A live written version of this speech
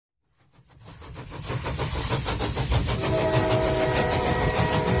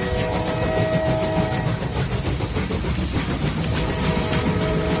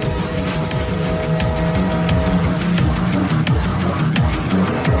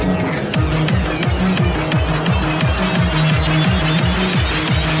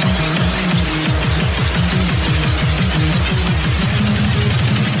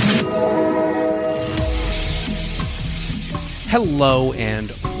Hello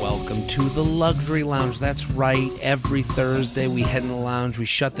and welcome to the Luxury Lounge. That's right. Every Thursday we head in the lounge, we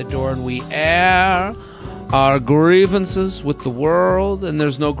shut the door, and we air our grievances with the world. And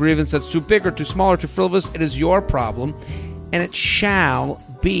there's no grievance that's too big or too small or too frivolous. It is your problem, and it shall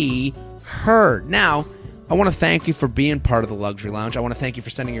be heard. Now, I want to thank you for being part of the Luxury Lounge. I want to thank you for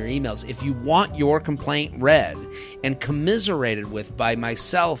sending your emails. If you want your complaint read and commiserated with by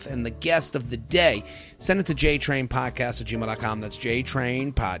myself and the guest of the day, send it to jtrainpodcast@gmail.com. That's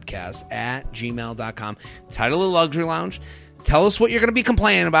jtrainpodcast@gmail.com. Title of Luxury Lounge. Tell us what you're going to be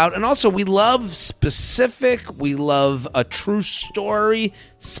complaining about. And also, we love specific. We love a true story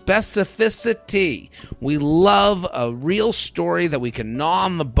specificity. We love a real story that we can gnaw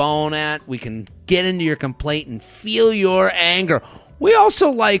on the bone at. We can get into your complaint and feel your anger. We also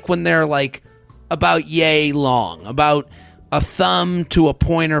like when they're like about yay long, about a thumb to a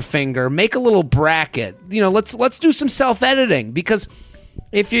pointer finger. Make a little bracket. You know, let's do some self-editing, because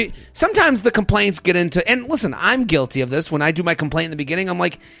if you sometimes the complaints get into, and listen, I'm guilty of this. When I do my complaint in the beginning, I'm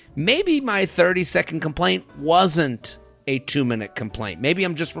like, maybe my 30-second complaint wasn't a 2-minute complaint. Maybe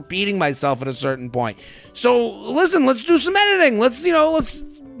I'm just repeating myself at a certain point. So listen, let's do some editing.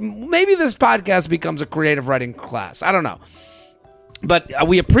 Maybe this podcast becomes a creative writing class. I don't know. But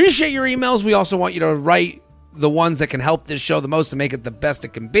we appreciate your emails. We also want you to write the ones that can help this show the most to make it the best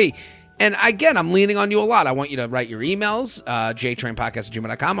it can be. And again, I'm leaning on you a lot. I want you to write your emails,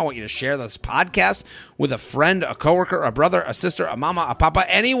 jtrainpodcast@gmail.com. I want you to share this podcast with a friend, a coworker, a brother, a sister, a mama, a papa,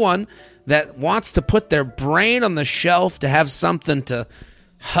 anyone that wants to put their brain on the shelf to have something to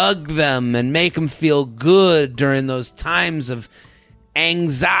hug them and make them feel good during those times of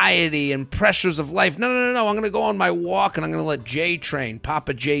anxiety and pressures of life. No. I'm going to go on my walk, and I'm going to let J-Train,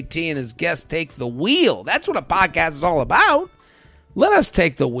 Papa JT, and his guests take the wheel. That's what a podcast is all about. Let us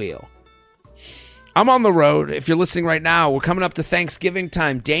take the wheel. I'm on the road. If you're listening right now, we're coming up to Thanksgiving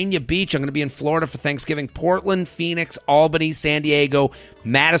time. Dania Beach. I'm going to be in Florida for Thanksgiving. Portland, Phoenix, Albany, San Diego,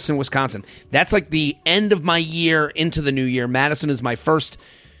 Madison, Wisconsin. That's like the end of my year into the new year. Madison is my first,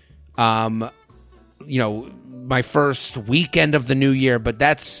 my first weekend of the new year. But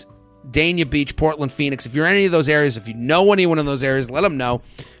that's Dania Beach, Portland, Phoenix. If you're in any of those areas, if you know anyone in those areas, let them know.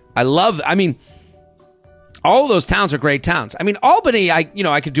 All of those towns are great towns. I mean, Albany, I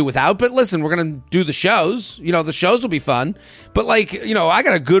could do without, but listen, we're going to do the shows. The shows will be fun. But I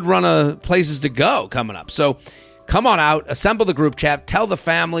got a good run of places to go coming up. So come on out, assemble the group chat, tell the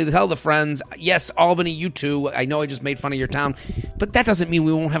family, tell the friends. Yes, Albany, you too. I know I just made fun of your town, but that doesn't mean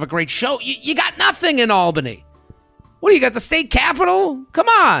we won't have a great show. You got nothing in Albany. What do you got, the state capitol? Come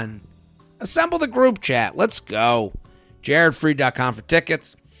on. Assemble the group chat. Let's go. JaredFreed.com for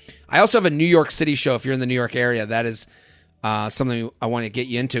tickets. I also have a New York City show if you're in the New York area. That is something I want to get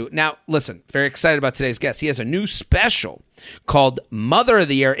you into. Now, listen, very excited about today's guest. He has a new special called Mother of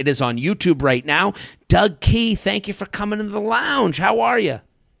the Year. It is on YouTube right now. Doug Key, thank you for coming into the lounge. How are you?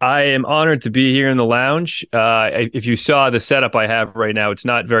 I am honored to be here in the lounge. If you saw the setup I have right now, it's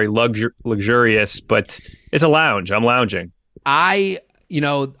not very luxurious, but it's a lounge. I'm lounging. I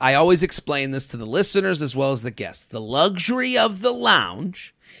always explain this to the listeners as well as the guests. The luxury of the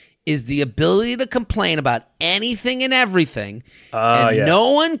lounge is the ability to complain about anything and everything, and yes.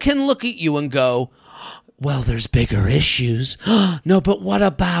 No one can look at you and go, well, there's bigger issues. No, but what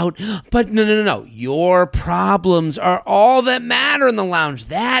about? But no. Your problems are all that matter in the lounge.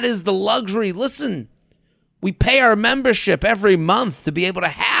 That is the luxury. Listen, we pay our membership every month to be able to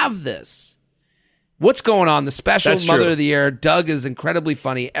have this. What's going on? The special That's Mother true. of the Year. Doug is incredibly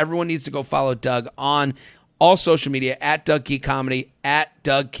funny. Everyone needs to go follow Doug on all social media, at Doug Key Comedy, at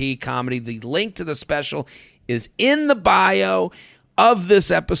Doug Key Comedy. The link to the special is in the bio of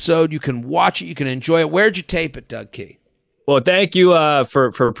this episode. You can watch it. You can enjoy it. Where'd you tape it, Doug Key? Well, thank you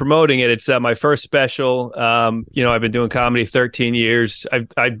for promoting it. It's my first special. I've been doing comedy 13 years.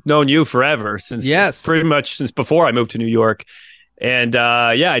 I've known you forever, pretty much since before I moved to New York. And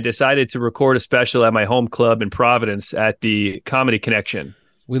I decided to record a special at my home club in Providence at the Comedy Connection.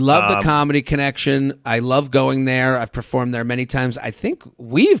 We love the Comedy Connection. I love going there. I've performed there many times. I think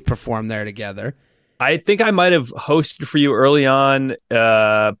we've performed there together. I think I might have hosted for you early on.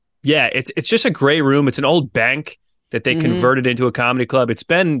 It's just a great room. It's an old bank that they converted into a comedy club. It's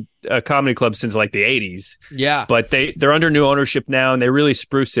been a comedy club since like the 80s. Yeah. But they're under new ownership now, and they really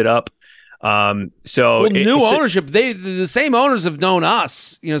spruced it up. New ownership. The same owners have known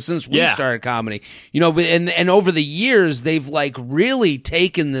us, since we started comedy. And over the years, they've like really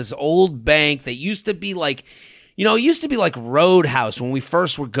taken this old bank that used to be like, it used to be like Roadhouse when we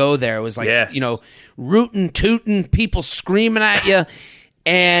first would go there. It was like, rootin' tootin', people screaming at you.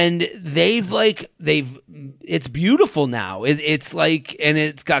 And it's beautiful now. It's like, and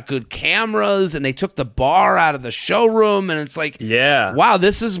it's got good cameras, and they took the bar out of the showroom, and it's like, wow,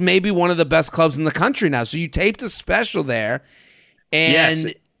 this is maybe one of the best clubs in the country now. So you taped a special there, and yes,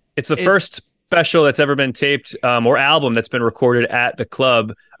 it's the first special that's ever been taped or album that's been recorded at the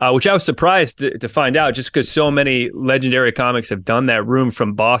club, which I was surprised to find out, just because so many legendary comics have done that room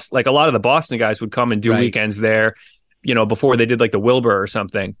from Boston. Like a lot of the Boston guys would come and do weekends there, before they did like the Wilbur or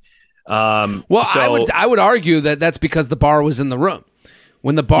something. I would argue that that's because the bar was in the room.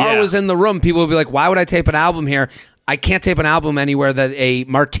 When the bar was in the room, people would be like, why would I tape an album here? I can't tape an album anywhere that a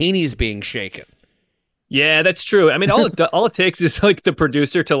martini's being shaken. Yeah, that's true. I mean, all it takes is like the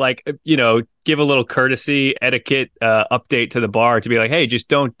producer to give a little courtesy etiquette update to the bar to be like, hey, just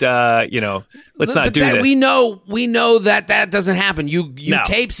don't let's not do this. We know that doesn't happen. You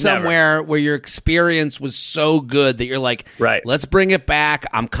tape somewhere where your experience was so good that you're like, right, let's bring it back.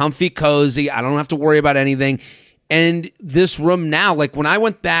 I'm comfy, cozy. I don't have to worry about anything. And this room now, like when I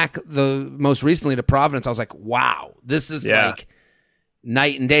went back the most recently to Providence, I was like, wow, this is like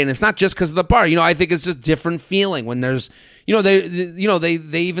night and day. And it's not just because of the bar. I think it's a different feeling when there's, they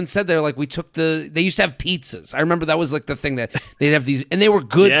even said they're like, they used to have pizzas. I remember that was like the thing that they'd have these, and they were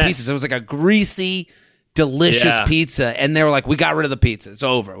good pizzas. It was like a greasy, delicious pizza. And they were like, we got rid of the pizza. It's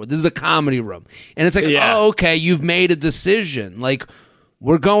over. This is a comedy room. And it's like, oh, okay, you've made a decision. Like,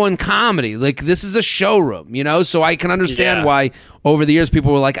 we're going comedy. Like, this is a showroom, So I can understand why over the years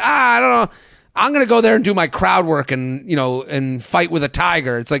people were like, I don't know. I'm going to go there and do my crowd work and, and fight with a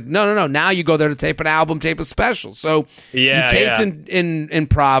tiger. It's like, no. Now you go there to tape an album, tape a special. So you taped in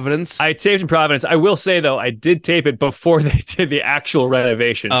Providence. I taped in Providence. I will say, though, I did tape it before they did the actual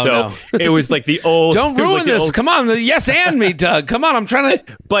renovation. It was like the old... Don't ruin this. Come on. Yes, and me, Doug. Come on. I'm trying to...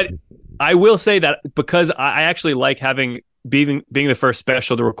 But I will say that because I actually like being the first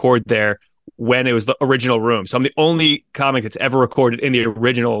special to record there when it was the original room. So I'm the only comic that's ever recorded in the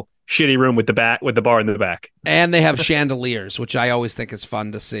original shitty room with the bar in the back. And they have chandeliers, which I always think is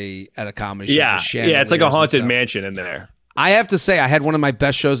fun to see at a comedy show. Yeah, it's like a haunted mansion in there. I have to say, I had one of my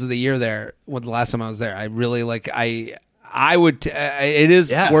best shows of the year there. The last time I was there, I really I would. It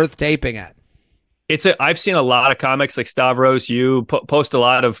is worth taping at. I've seen a lot of comics like Stavros. You post a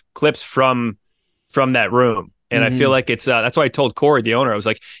lot of clips from that room. And I feel like it's that's why I told Corey, the owner, I was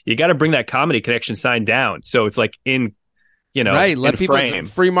like, you got to bring that Comedy Connection sign down. So it's like in, right. Let people frame.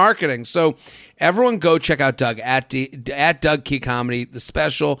 Free marketing. So everyone go check out Doug at Doug Key Comedy, the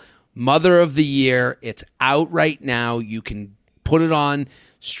special Mother of the Year. It's out right now. You can put it on,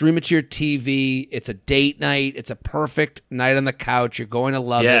 stream it to your TV. It's a date night. It's a perfect night on the couch. You're going to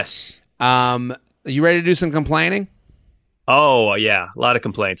love it. Are you ready to do some complaining? Oh, yeah. A lot of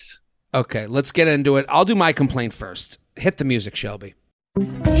complaints. Okay, let's get into it. I'll do my complaint first. Hit the music, Shelby.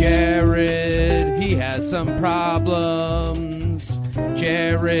 Jared, he has some problems.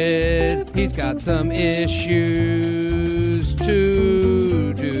 Jared, he's got some issues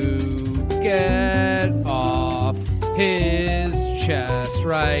to do. Get off his chest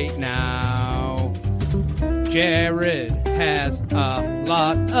right now. Jared has a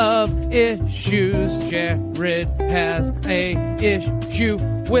lot of issues. Jared has a issue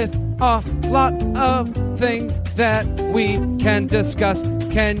with a lot of things that we can discuss.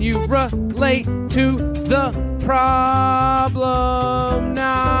 Can you relate to the problem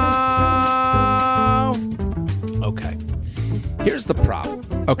now? Okay. Here's the problem.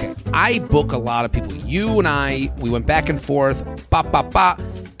 Okay. I book a lot of people. You and I, we went back and forth.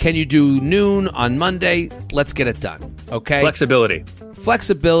 Can you do noon on Monday? Let's get it done. Okay.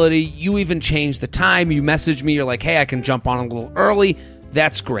 Flexibility. You even changed the time. You messaged me. You're like, hey, I can jump on a little early.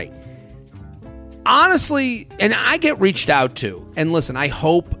 That's great. Honestly, and I get reached out to, and listen, I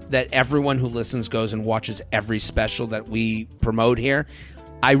hope that everyone who listens goes and watches every special that we promote here.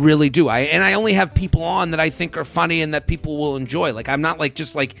 I really do. I only have people on that I think are funny and that people will enjoy. Like, I'm not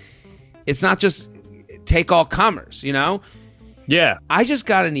it's not just take all comers, Yeah. I just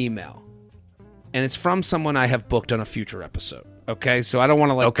got an email, and it's from someone I have booked on a future episode. Okay, so I don't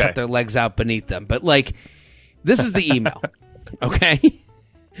want to cut their legs out beneath them, but this is the email. Okay.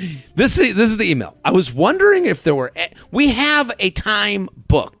 This is the email. I was wondering if there were... We have a time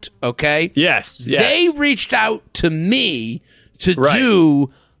booked, okay? Yes. They reached out to me to do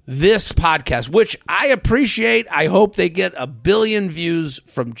this podcast, which I appreciate. I hope they get 1 billion views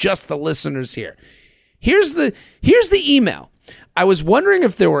from just the listeners here. Here's the email. I was wondering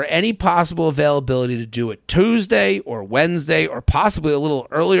if there were any possible availability to do it Tuesday or Wednesday or possibly a little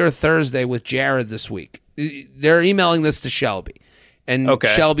earlier Thursday with Jared this week. They're emailing this to Shelby. And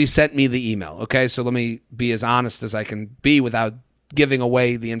Shelby sent me the email, okay? So let me be as honest as I can be without giving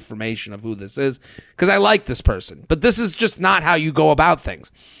away the information of who this is because I like this person. But this is just not how you go about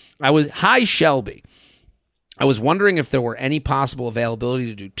things. Hi, Shelby. I was wondering if there were any possible availability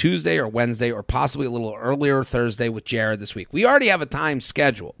to do Tuesday or Wednesday or possibly a little earlier Thursday with Jared this week. We already have a time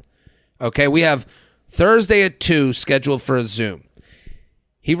scheduled. Okay, we have Thursday at 2 scheduled for a Zoom.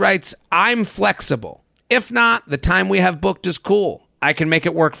 He writes, I'm flexible. If not, the time we have booked is cool. I can make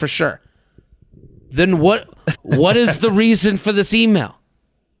it work for sure. Then what is the reason for this email?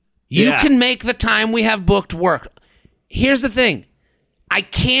 You can make the time we have booked work. Here's the thing. I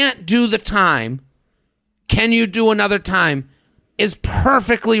can't do the time. Can you do another time is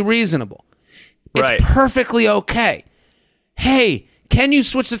perfectly reasonable. It's perfectly okay. Hey, can you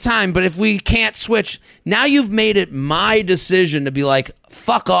switch the time? But if we can't switch, now you've made it my decision to be like,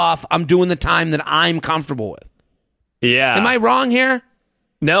 fuck off. I'm doing the time that I'm comfortable with. Yeah. Am I wrong here?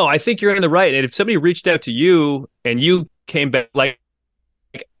 No, I think you're in the right. And if somebody reached out to you and you came back, like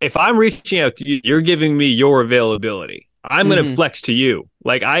if I'm reaching out to you, you're giving me your availability. I'm going to flex to you.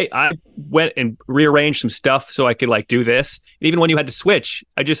 Like I went and rearranged some stuff so I could like do this. Even when you had to switch,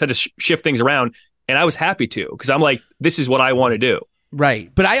 I just had to shift things around, and I was happy to because I'm like, this is what I want to do.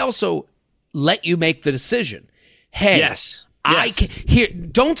 Right, but I also let you make the decision. Hey, yes.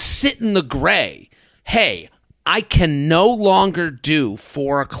 Don't sit in the gray. Hey, I can no longer do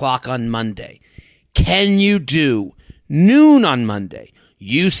 4:00 on Monday. Can you do noon on Monday?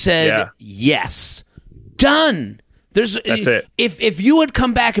 You said yes. Done. That's it. If you had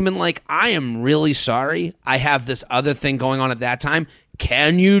come back and been like, I am really sorry, I have this other thing going on at that time.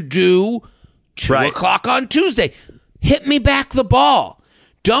 Can you do 2:00 on Tuesday? Hit me back the ball.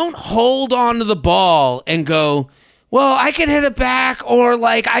 Don't hold on to the ball and go, well, I could hit it back, or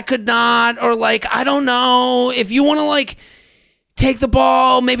like I could not, or like I don't know. If you want to like take the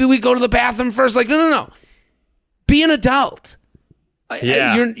ball, maybe we go to the bathroom first. Like no. Be an adult.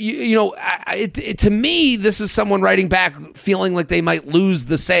 Yeah. To me, this is someone writing back feeling like they might lose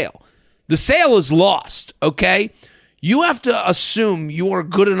the sale. The sale is lost, okay? You have to assume you are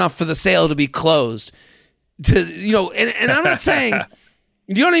good enough for the sale to be closed. And I'm not saying,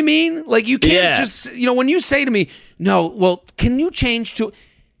 you know what I mean? Like you can't just, when you say to me, no, well, can you change to,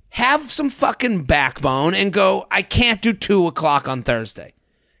 have some fucking backbone and go, I can't do 2:00 on Thursday.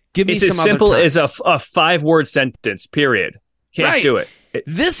 Give me some other times. It's as simple as a 5-word sentence, period. Can't do it.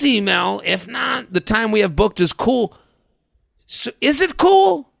 This email, if not, the time we have booked is cool. So, is it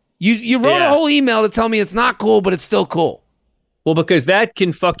cool? You wrote a whole email to tell me it's not cool, but it's still cool. Well, because that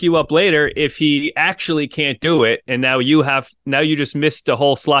can fuck you up later if he actually can't do it, and now you just missed a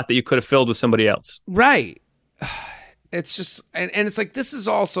whole slot that you could have filled with somebody else. Right. It's just, and it's like this is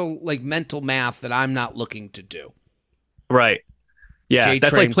also like mental math that I'm not looking to do. Right. Yeah,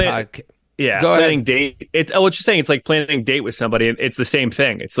 that's like planning. Planning date. What you're saying, it's like planning a date with somebody. It's the same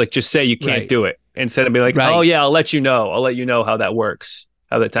thing. It's like just say you can't do it instead of be like, oh yeah, I'll let you know. I'll let you know how that works.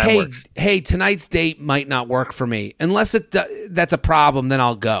 How that time works. Hey, tonight's date might not work for me unless that's a problem. Then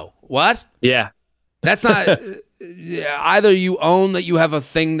I'll go. What? Yeah, that's not. Either you own that you have a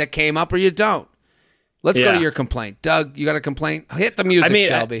thing that came up or you don't. Let's go to your complaint, Doug. You got a complaint? Hit the music,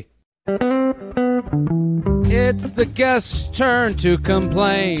 Shelby. It's the guest's turn to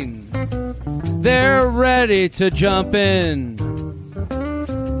complain. They're ready to jump in.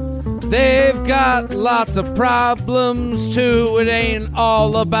 They've got lots of problems too. It ain't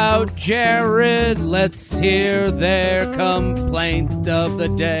all about Jared. Let's hear their complaint of the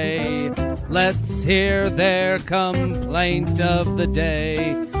day. Let's hear their complaint of the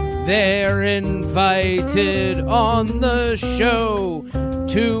day. They're invited on the show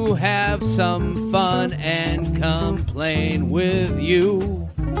to have some fun and complain with you.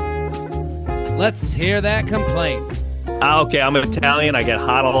 Let's hear that complaint. Okay, I'm Italian. I get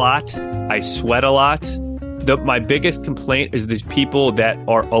hot a lot. I sweat a lot. My biggest complaint is these people that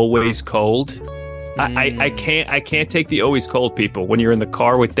are always cold. I can't take the always cold people. When you're in the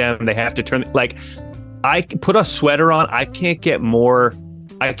car with them, they have to turn. Like, I put a sweater on. I can't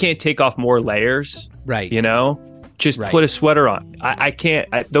take off more layers. Right. Just put a sweater on. I can't.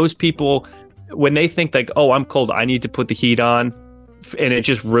 Those people, when they think like, oh, I'm cold, I need to put the heat on, and it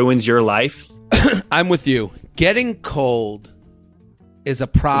just ruins your life. I'm with you. Getting cold is a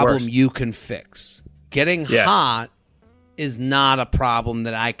problem you can fix. Getting hot is not a problem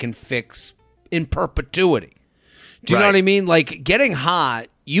that I can fix in perpetuity. Do you know what I mean? Like, getting hot,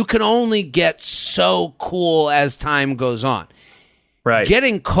 you can only get so cool as time goes on. Right.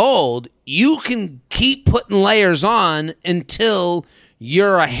 Getting cold, you can keep putting layers on until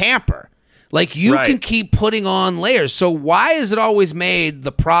you're a hamper. Like, you can keep putting on layers. So why is it always made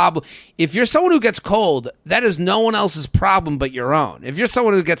the problem? If you're someone who gets cold, that is no one else's problem but your own. If you're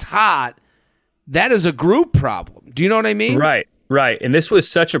someone who gets hot, that is a group problem. Do you know what I mean? Right. And this was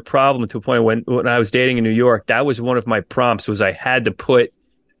such a problem to a point when I was dating in New York. That was one of my prompts, was I had to put,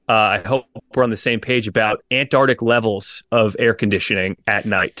 I hope we're on the same page, about Antarctic levels of air conditioning at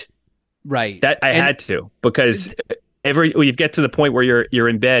night. Right. That I had to, because you get to the point where you're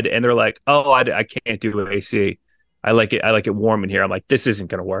in bed and they're like, oh, I can't do AC. I like it warm in here. I'm like, this isn't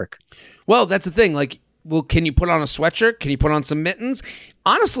going to work. Well, that's the thing. Like, well, can you put on a sweatshirt? Can you put on some mittens?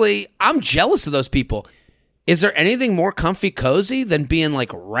 Honestly, I'm jealous of those people. Is there anything more comfy cozy than being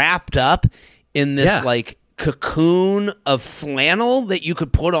like wrapped up in this like cocoon of flannel that you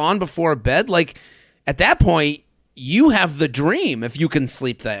could put on before bed? Like, at that point, you have the dream if you can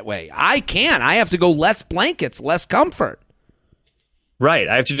sleep that way. I can't. I have to go less blankets, less comfort. Right.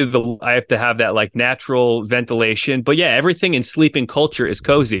 I have to have that like natural ventilation. But yeah, everything in sleeping culture is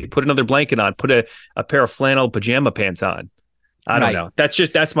cozy. Put another blanket on, put a pair of flannel pajama pants on. I don't know.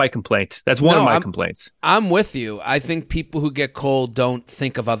 That's my complaint. That's one of my complaints. I'm with you. I think people who get cold don't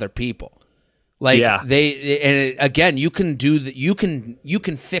think of other people. Like, again, you can do that. You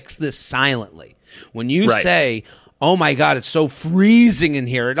can fix this silently. When you say, oh my God, it's so freezing in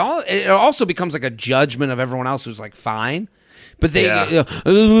here, it also becomes like a judgment of everyone else who's like, fine. But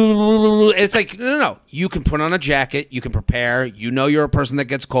it's like, no. You can put on a jacket. You can prepare. You know you're a person that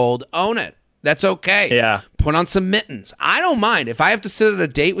gets cold. Own it. That's okay. Yeah. Put on some mittens. I don't mind. If I have to sit at a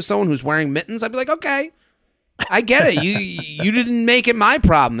date with someone who's wearing mittens, I'd be like, okay, I get it. You didn't make it my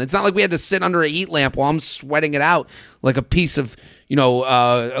problem. It's not like we had to sit under a heat lamp while I'm sweating it out like a piece of,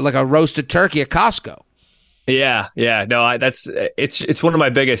 like a roasted turkey at Costco. Yeah. No, it's one of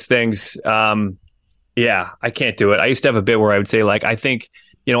my biggest things. I can't do it. I used to have a bit where I would say, like, I think,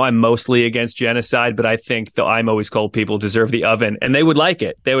 I'm mostly against genocide, but I think the I'm always cold people deserve the oven, and they would like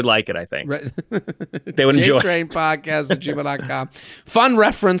it. They would like it, I think. Right. They would enjoy it. JTrainPodcast@gmail.com. Fun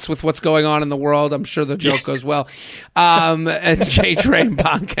reference with what's going on in the world. I'm sure the joke goes well. At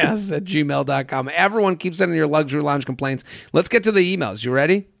JTrainPodcast@gmail.com. Everyone keep sending your luxury lounge complaints. Let's get to the emails. You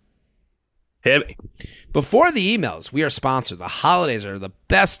ready? Hit me. Before the emails, we are sponsored. The holidays are the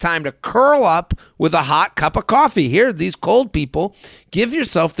best time to curl up with a hot cup of coffee. Here, these cold people, give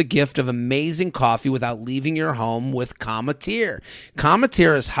yourself the gift of amazing coffee without leaving your home with Cometeer.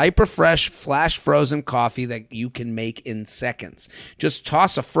 Cometeer is hyper-fresh, flash-frozen coffee that you can make in seconds. Just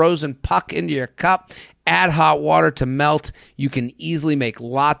toss a frozen puck into your cup, add hot water to melt. You can easily make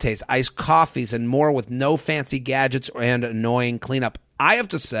lattes, iced coffees, and more with no fancy gadgets and annoying cleanup. I have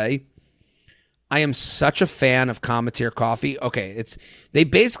to say, I am such a fan of Cometeer coffee. Okay,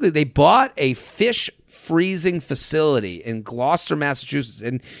 they bought a fish freezing facility in Gloucester, Massachusetts,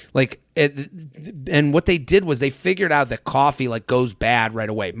 and and what they did was they figured out that coffee like goes bad right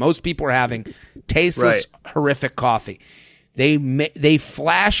away. Most people are having tasteless, horrific coffee. They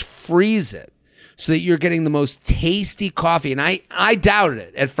flash freeze it so that you're getting the most tasty coffee. And I doubted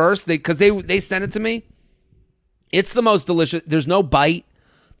it at first because they sent it to me. It's the most delicious. There's no bite.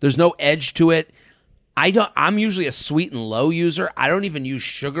 There's no edge to it. I'm usually a sweet and low user. I don't even use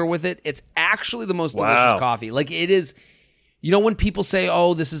sugar with it. It's actually the most delicious coffee. Like, it is, when people say,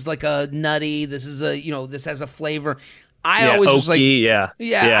 oh, this is like a nutty, this is this has a flavor. I always oaky, just like,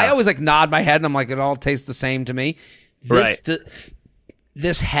 I always like nod my head and I'm like, it all tastes the same to me.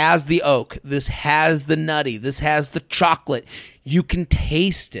 This has the oak. This has the nutty. This has the chocolate. You can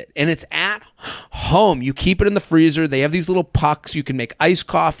taste it. And it's at home. You keep it in the freezer. They have these little pucks. You can make iced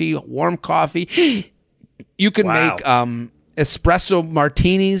coffee, warm coffee. You can make espresso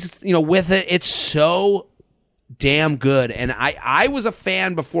martinis, with it. It's so damn good. And I was a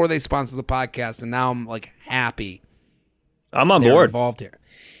fan before they sponsored the podcast, and now I'm like happy. I'm on board. Involved here.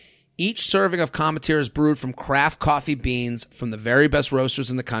 Each serving of Cometeer is brewed from craft coffee beans from the very best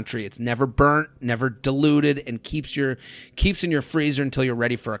roasters in the country. It's never burnt, never diluted, and keeps in your freezer until you're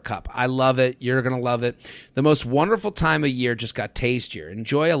ready for a cup. I love it. You're going to love it. The most wonderful time of year just got tastier.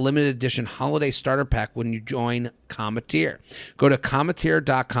 Enjoy a limited edition holiday starter pack when you join Cometeer. Go to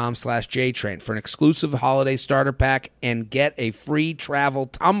Cometeer.com/JTrain for an exclusive holiday starter pack and get a free travel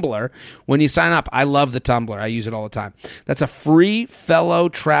tumbler when you sign up. I love the tumbler. I use it all the time. That's a free fellow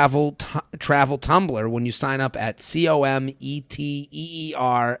travel tumbler when you sign up at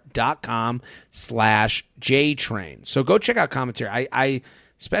cometeer.com/JTrain. So go check out Cometeer. I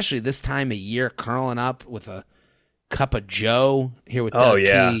especially this time of year, curling up with a cup of Joe here with Doug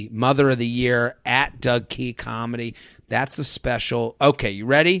Key, Mother of the Year at Doug Key Comedy. That's the special. Okay, you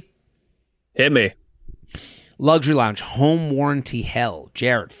ready? Hit me. Luxury Lounge, home warranty hell.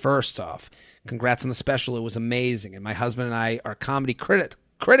 Jarrett, first off, congrats on the special. It was amazing. And my husband and I are comedy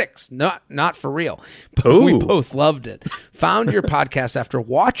critics, not for real. But we both loved it. Found your podcast after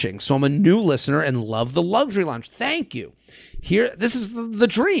watching, so I'm a new listener and love the Luxury Lounge. Thank you. Here, this is the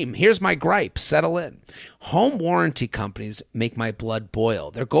dream. Here's my gripe. Settle in. Home warranty companies make my blood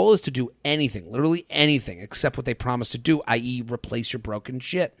boil. Their goal is to do anything, literally anything, except what they promise to do, i.e. replace your broken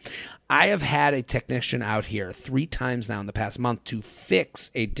shit. I have had a technician out here 3 times now in the past month to fix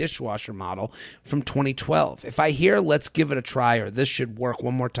a dishwasher model from 2012. If I hear, let's give it a try, or this should work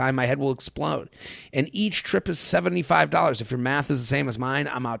one more time, my head will explode. And each trip is $75. If your math is the same as mine,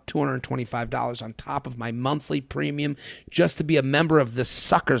 I'm out $225 on top of my monthly premium just to be a member of this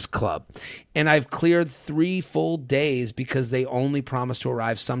suckers club. And I've cleared 3 full days because they only promise to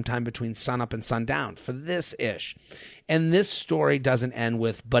arrive sometime between sunup and sundown for this ish. And this story doesn't end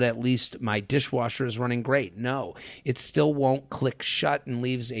with, but at least my dishwasher is running great. No, it still won't click shut and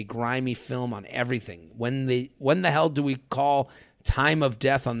leaves a grimy film on everything. When the hell do we call time of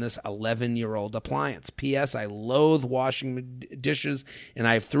death on this 11-year-old appliance? P.S. I loathe washing dishes, and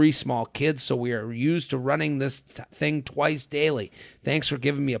I have 3 small kids, so we are used to running this thing twice daily. Thanks for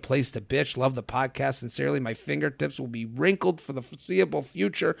giving me a place to bitch. Love the podcast. Sincerely, my fingertips will be wrinkled for the foreseeable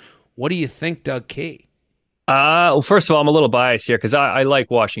future. What do you think, Doug Key? Well, first of all, I'm a little biased here because I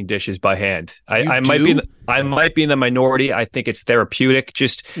like washing dishes by hand. I might be in the minority. I think it's therapeutic.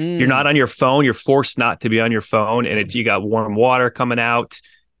 Just you're not on your phone. You're forced not to be on your phone, and you got warm water coming out.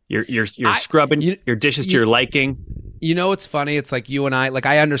 You're scrubbing your dishes to your liking. You know, it's funny. It's like you and I. Like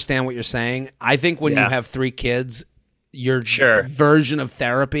I understand what you're saying. I think when you have 3 kids, your version of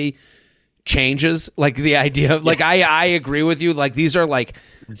therapy changes. Like the idea of, like I agree with you. Like these are like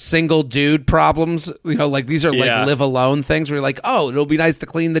single dude problems, you know, like these are like live alone things where you're like, oh, it'll be nice to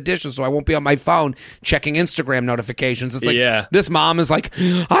clean the dishes so I won't be on my phone checking Instagram notifications. It's like this mom is like,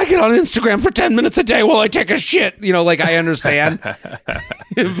 I get on Instagram for 10 minutes a day while I take a shit, you know, like I understand.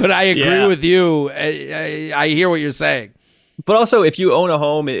 But I agree with you. I hear what you're saying. But also, if you own a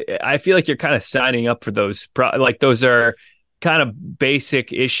home, I feel like you're kind of signing up for those. Like those are kind of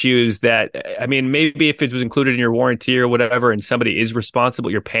basic issues that, I mean, maybe if it was included in your warranty or whatever, and somebody is responsible,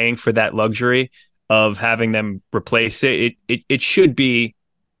 you're paying for that luxury of having them replace it. It should be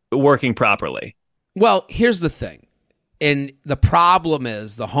working properly. Well, here's the thing. And the problem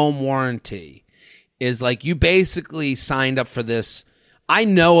is the home warranty is like you basically signed up for this. I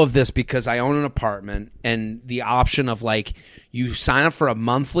know of this because I own an apartment, and the option of like you sign up for a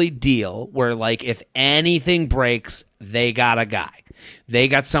monthly deal where like if anything breaks, they got a guy. They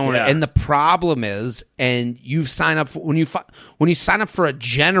got someone. And the problem is, and you sign up for, when you sign up for a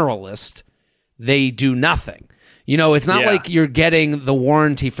generalist, they do nothing. You know, it's not like you're getting the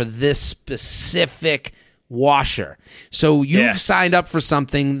warranty for this specific washer. So you've signed up for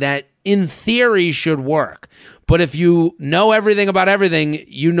something that in theory should work. But if you know everything about everything,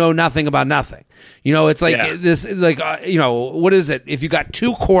 you know nothing about nothing. You know, it's like this, like, you know, what is it? If you got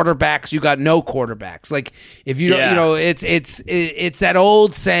 2 quarterbacks, you got no quarterbacks. Like if you don't, you know, it's that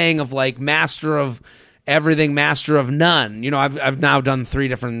old saying of like master of everything, master of none. You know, I've now done 3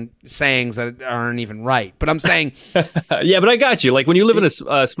 different sayings that aren't even right, but I'm saying, yeah, but I got you. Like when you live in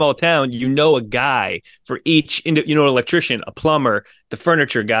a small town, you know a guy for each, you know, an electrician, a plumber, the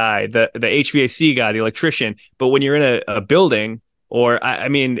furniture guy, the HVAC guy, the electrician. But when you're in a building, or I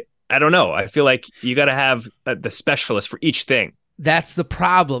mean, I don't know. I feel like you got to have the specialist for each thing. That's the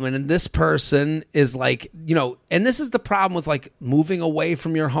problem. And this person is like, you know, and this is the problem with like moving away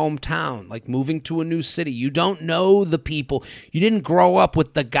from your hometown, like moving to a new city. You don't know the people. You didn't grow up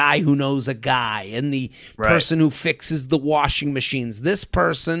with the guy who knows a guy and the person who fixes the washing machines. This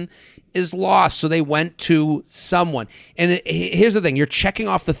person is lost. So they went to someone. And here's the thing. You're checking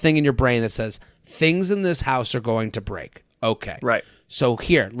off the thing in your brain that says things in this house are going to break. Okay. Right. So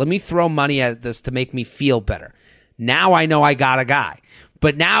here, let me throw money at this to make me feel better. Now I know I got a guy.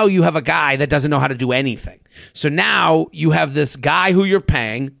 But now you have a guy that doesn't know how to do anything. So now you have this guy who you're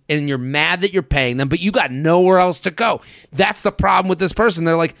paying, and you're mad that you're paying them, but you got nowhere else to go. That's the problem with this person.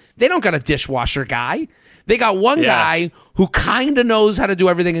 They're like, they don't got a dishwasher guy. They got one guy who kind of knows how to do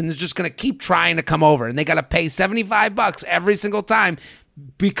everything and is just going to keep trying to come over. And they got to pay $75 every single time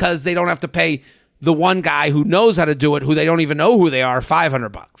because they don't have to pay the one guy who knows how to do it, who they don't even know who they are,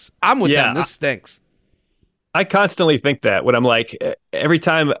 $500. I'm with them. This stinks. I constantly think that when I'm like, every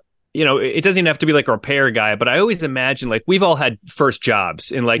time, you know, it doesn't even have to be like a repair guy, but I always imagine like we've all had first jobs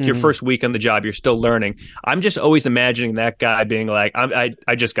and like your first week on the job, you're still learning. I'm just always imagining that guy being like,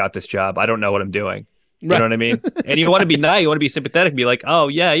 I just got this job. I don't know what I'm doing. You know what I mean? And you want to be nice, you want to be sympathetic, be like, oh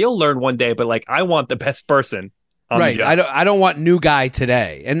yeah, you'll learn one day, but like I want the best person on the job. I don't want new guy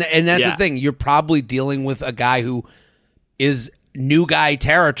today. And that's the thing. You're probably dealing with a guy who is new guy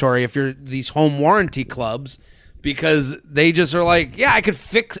territory if you're these home warranty clubs, because they just are like, yeah, I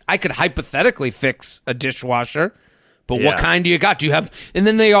could hypothetically fix a dishwasher, but what kind do you got? Do you have, and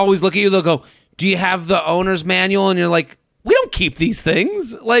then they always look at you, they'll go, do you have the owner's manual? And you're like, we don't keep these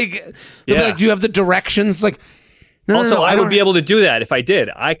things. Like, they'll be like, do you have the directions? Like, no, I would be able to do that if I did.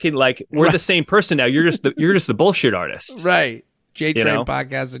 I can, like, we're the same person now. You're just the bullshit artist. Right.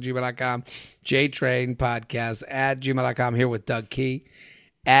 JTrainPodcast at gmail.com. JTrainPodcast at gmail.com. Here with Doug Key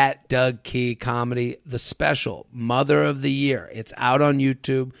at Doug Key Comedy, the special Mother of the Year. It's out on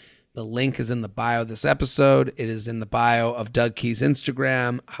YouTube. The link is in the bio of this episode. It is in the bio of Doug Key's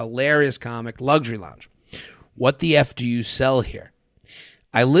Instagram. Hilarious comic, Luxury Lounge. What the F do you sell here?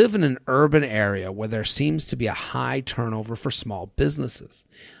 I live in an urban area where there seems to be a high turnover for small businesses.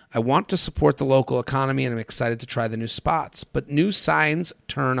 I want to support the local economy and I'm excited to try the new spots, but new signs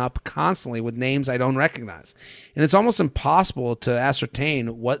turn up constantly with names I don't recognize, and it's almost impossible to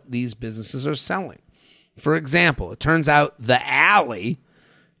ascertain what these businesses are selling. For example, it turns out The Alley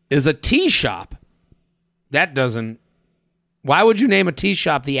is a tea shop. Why would you name a tea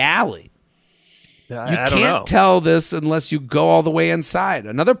shop The Alley? You can't tell this unless you go all the way inside.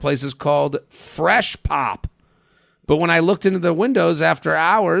 Another place is called Fresh Pop. But when I looked into the windows after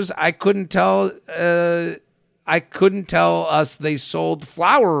hours, I couldn't tell us they sold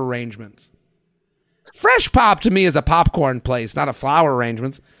flower arrangements. Fresh Pop to me is a popcorn place, not a flower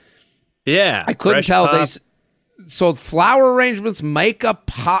arrangements. Yeah. I couldn't tell they sold flower arrangements, makeup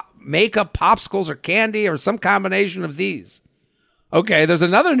popsicles or candy or some combination of these. Okay, there's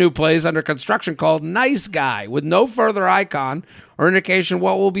another new place under construction called Nice Guy with no further icon or indication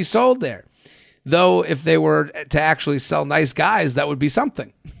what will be sold there. Though if they were to actually sell nice guys, that would be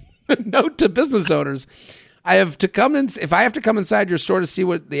something. Note to business owners. If I have to come inside your store to see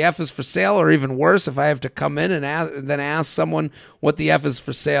what the F is for sale, or even worse, if I have to come in and then ask someone what the F is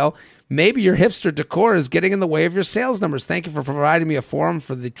for sale, maybe your hipster decor is getting in the way of your sales numbers. Thank you for providing me a forum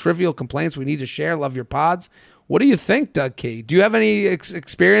for the trivial complaints we need to share. Love your pods. What do you think, Doug Key? Do you have any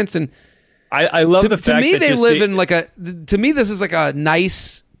experience? And I love the fact that they live in like to me, this is like a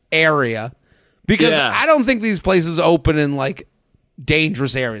nice area, because I don't think these places open in like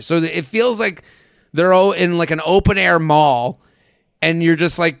dangerous areas. So it feels like they're in like an open air mall, and you're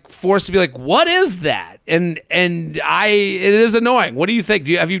just like forced to be like, what is that? And it is annoying. What do you think?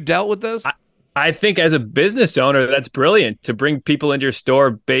 Have you dealt with this? I think as a business owner, that's brilliant to bring people into your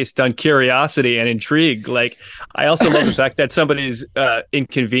store based on curiosity and intrigue. Like, I also love the fact that somebody's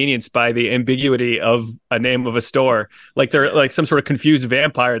inconvenienced by the ambiguity of a name of a store. Like they're like some sort of confused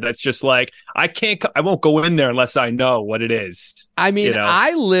vampire that's just like, I won't go in there unless I know what it is. I mean,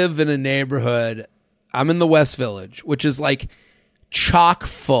 I live in a neighborhood. I'm in the West Village, which is like chock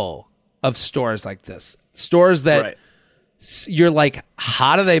full of stores like this. Stores that you're like,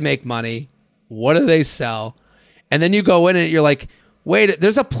 how do they make money? What do they sell? And then you go in and you're like, wait,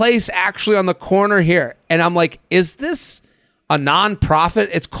 there's a place actually on the corner here. And I'm like, is this a nonprofit?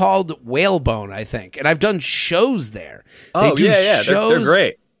 It's called Whalebone, I think. And I've done shows there. Oh, yeah. They're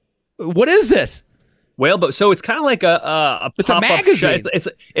great. What is it? Whalebone. So it's kind of like it's a magazine.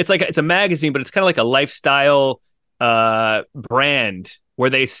 It's a magazine, but it's kind of like a lifestyle brand where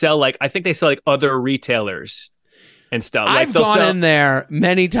they sell I think they sell other retailers and stuff. I've gone in there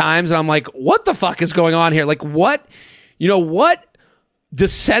many times and I'm like, what the fuck is going on here? Like, what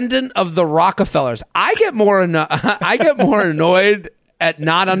descendant of the Rockefellers? I get more annoyed at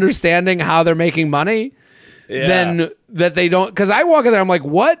not understanding how they're making money than that they don't. Because I walk in there, I'm like,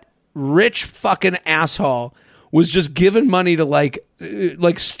 what rich fucking asshole was just given money to like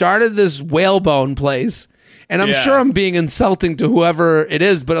started this whalebone place? And I'm sure I'm being insulting to whoever it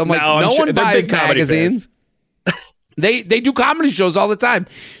is, but I'm like, no one buys magazines. They do comedy shows all the time.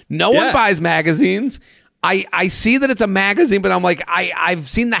 No one buys magazines. I see that it's a magazine, but I'm like, I've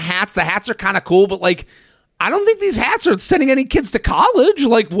seen the hats. The hats are kind of cool, but like, I don't think these hats are sending any kids to college.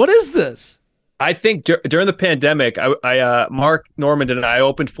 Like, what is this? I think during the pandemic, Mark Normand and I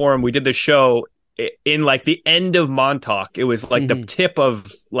opened for him. We did the show in like the end of Montauk. It was like the tip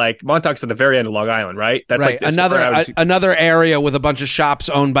of like Montauk's at the very end of Long Island, right? That's right. Like another area with a bunch of shops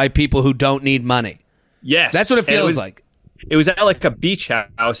owned by people who don't need money. Yes. That's what it feels like. It was at like a beach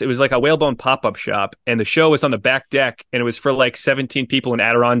house. It was like a whalebone pop-up shop, and the show was on the back deck, and it was for like 17 people in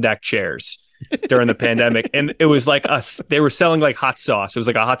Adirondack chairs during the pandemic. And it was like they were selling like hot sauce. It was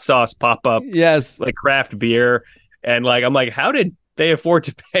like a hot sauce pop-up. Yes. Like craft beer. And like, I'm like, how did they afford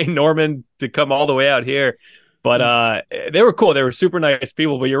to pay Norman to come all the way out here. But they were cool. They were super nice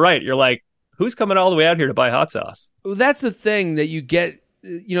people. But you're right. You're like, who's coming all the way out here to buy hot sauce? Well, that's the thing that you get.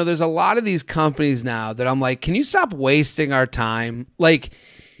 There's a lot of these companies now that I'm like, can you stop wasting our time? Like,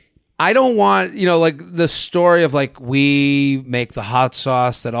 I don't want, like the story of like, we make the hot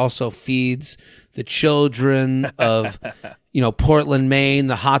sauce that also feeds the children of, Portland, Maine,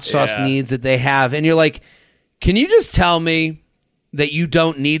 the hot sauce needs that they have. And you're like, can you just tell me that you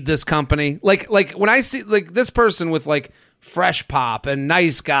don't need this company? Like when I see like this person with like Fresh Pop and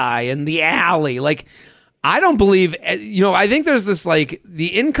Nice Guy and The Alley, like, I don't believe, I think there's this like the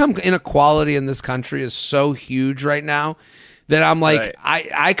income inequality in this country is so huge right now that I'm like, right.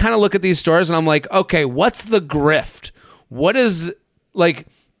 I kind of look at these stores and I'm like, okay, what's the grift? What is like,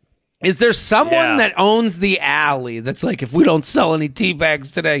 is there someone that owns The Alley that's like, if we don't sell any tea bags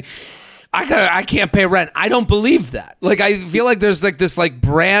today, I can't pay rent? I don't believe that. Like, I feel like there's like this like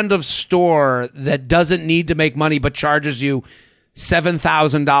brand of store that doesn't need to make money but charges you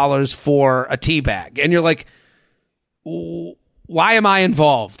 $7,000 for a tea bag. And you're like, why am I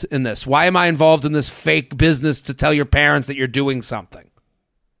involved in this? Why am I involved in this fake business to tell your parents that you're doing something?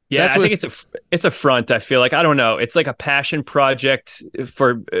 Yeah, I think it's a front. I feel like, I don't know. It's like a passion project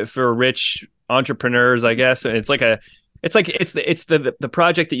for rich entrepreneurs, I guess. And it's the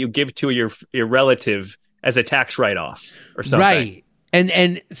project that you give to your relative as a tax write-off or something. Right.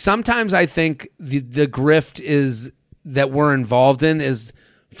 And sometimes I think the grift is that we're involved in is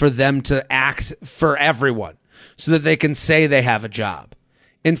for them to act for everyone so that they can say they have a job.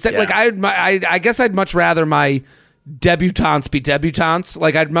 Instead, like I guess I'd much rather my debutantes be debutantes.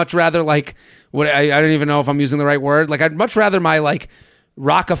 Like I'd much rather like I don't even know if I'm using the right word. Like I'd much rather my like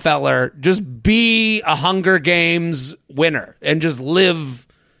Rockefeller just be a Hunger Games winner and just live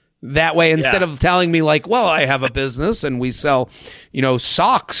that way instead of telling me like, well, I have a business and we sell,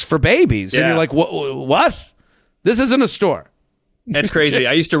 socks for babies. And you're like, what? This isn't a store. That's crazy.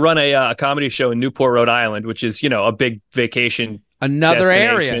 I used to run a comedy show in Newport, Rhode Island, which is, a big vacation. Another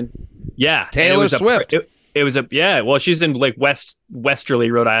area. Yeah. Taylor Swift. It was well, she's in like Westerly,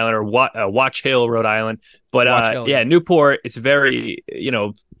 Rhode Island, or Watch Hill, Rhode Island. But Newport, it's very,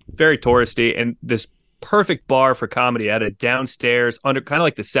 very touristy, and this perfect bar for comedy. I had it downstairs under kind of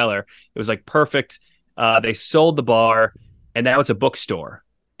like the cellar. It was like perfect. They sold the bar, and now it's a bookstore.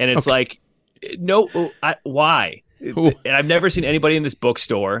 And it's like, why? And I've never seen anybody in this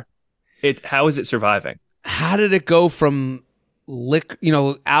bookstore. How is it surviving? How did it go from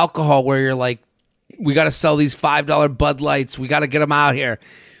alcohol where you're like, we got to sell these $5 Bud Lights. We got to get them out here.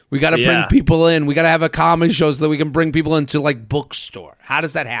 We got to bring people in. We got to have a comedy show so that we can bring people into like bookstore. How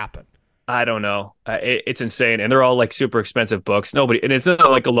does that happen? I don't know. It's insane. And they're all like super expensive books. And it's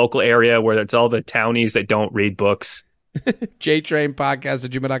not like a local area where it's all the townies that don't read books. JTrain Podcast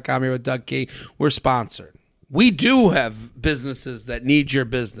at gmail.com here with Doug Key. We're sponsored. We do have businesses that need your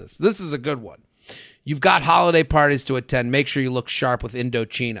business. This is a good one. You've got holiday parties to attend. Make sure you look sharp with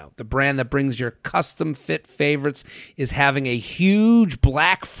Indochino. The brand that brings your custom fit favorites is having a huge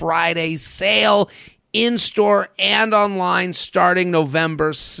Black Friday sale in-store and online starting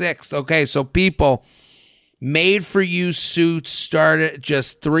November 6th. Okay, so people, made-for-you suits start at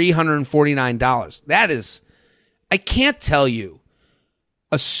just $349. That is, I can't tell you,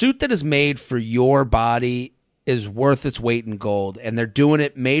 a suit that is made for your body is worth its weight in gold, and they're doing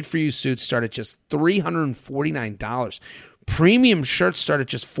it. Made-for-you suits start at just $349. Premium shirts start at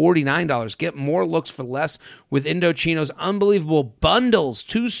just $49. Get more looks for less with Indochino's unbelievable bundles.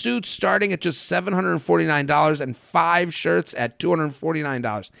 2 suits starting at just $749 and 5 shirts at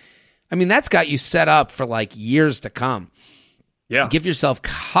 $249. I mean, that's got you set up for like years to come. Yeah. Give yourself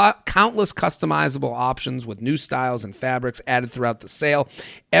countless customizable options with new styles and fabrics added throughout the sale.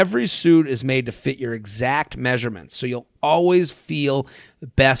 Every suit is made to fit your exact measurements, so you'll always feel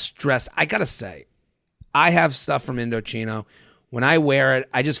best dressed. I got to say, I have stuff from Indochino. When I wear it,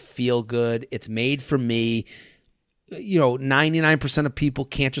 I just feel good. It's made for me. 99% of people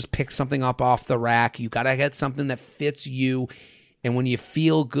can't just pick something up off the rack. You got to get something that fits you. And when you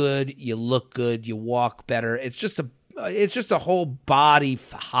feel good, you look good, you walk better. It's just a whole body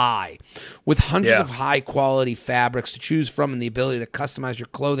high with hundreds of high quality fabrics to choose from and the ability to customize your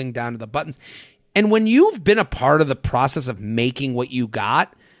clothing down to the buttons. And when you've been a part of the process of making what you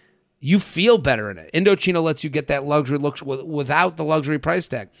got, you feel better in it. Indochino lets you get that luxury look without the luxury price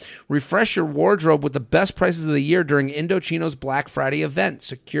tag. Refresh your wardrobe with the best prices of the year during Indochino's Black Friday event.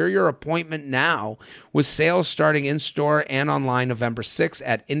 Secure your appointment now with sales starting in-store and online November 6th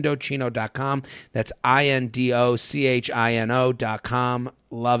at Indochino.com. That's INDOCHINO.com.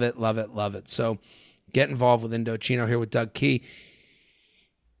 Love it, love it, love it. So get involved with Indochino here with Doug Key.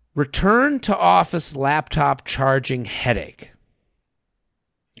 Return to office laptop charging headache.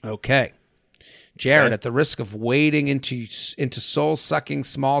 Okay. Jared, at the risk of wading into soul-sucking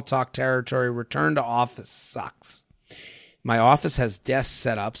small talk territory, return to office sucks. My office has desk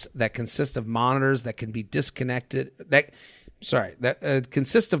setups that consist of monitors that can be disconnected.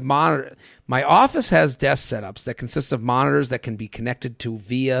 My office has desk setups that consist of monitors that can be connected to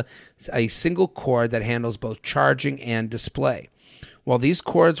via a single cord that handles both charging and display. While these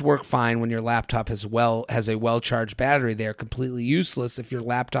cords work fine when your laptop has a well-charged battery, they are completely useless if your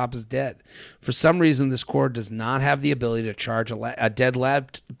laptop is dead. For some reason, this cord does not have the ability to charge a dead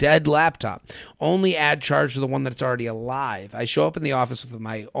laptop. Only add charge to the one that's already alive. I show up in the office with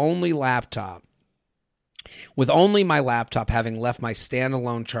only my laptop having left my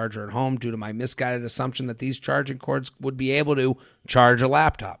standalone charger at home due to my misguided assumption that these charging cords would be able to charge a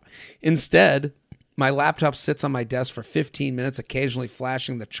laptop. Instead, my laptop sits on my desk for 15 minutes, occasionally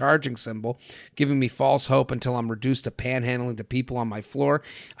flashing the charging symbol, giving me false hope until I'm reduced to panhandling to people on my floor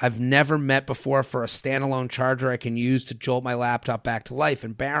I've never met before for a standalone charger I can use to jolt my laptop back to life.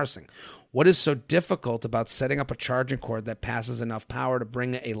 Embarrassing. What is so difficult about setting up a charging cord that passes enough power to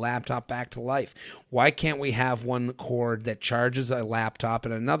bring a laptop back to life? Why can't we have one cord that charges a laptop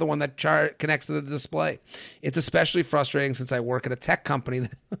and another one that connects to the display? It's especially frustrating since I work at a tech company.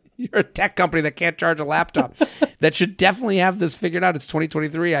 You're a tech company that can't charge a laptop. That should definitely have this figured out. It's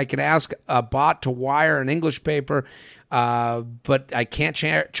 2023. I can ask a bot to wire an English paper, but I can't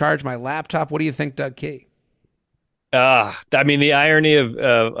charge my laptop. What do you think, Doug Key? I mean, the irony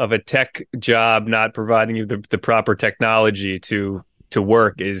of a tech job not providing you the proper technology to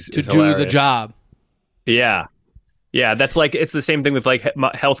work is do hilarious. The job. Yeah. That's like, it's the same thing with like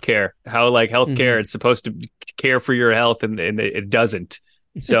healthcare. How like healthcare it's supposed to care for your health and it doesn't.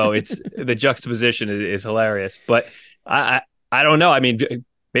 So it's the juxtaposition is hilarious. But I don't know. I mean,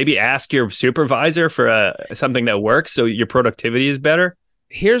 maybe ask your supervisor for something that works so your productivity is better.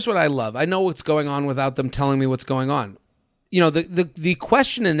 Here's what I love. I know what's going on without them telling me what's going on. You know, the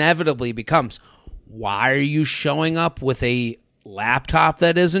question inevitably becomes, why are you showing up with a laptop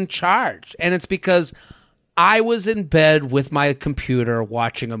that isn't charged? And it's because I was in bed with my computer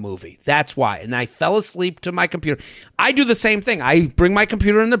watching a movie. That's why. And I fell asleep to my computer. I do the same thing. I bring my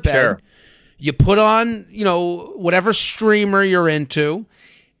computer into bed. Sure. You put on, whatever streamer you're into,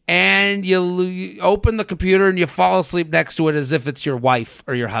 and you open the computer and you fall asleep next to it as if it's your wife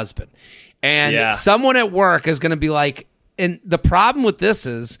or your husband. And someone at work is going to be like, and the problem with this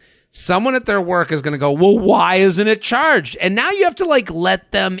is someone at their work is going to go, well, why isn't it charged? And now you have to like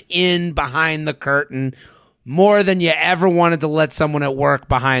let them in behind the curtain more than you ever wanted to let someone at work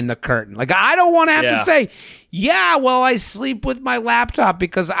behind the curtain. Like, I don't want to have to say, I sleep with my laptop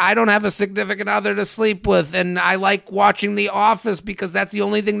because I don't have a significant other to sleep with, and I like watching The Office because that's the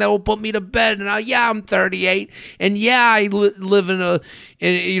only thing that will put me to bed. And I'm 38, and I live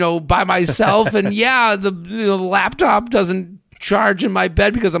by myself, and the laptop doesn't charge in my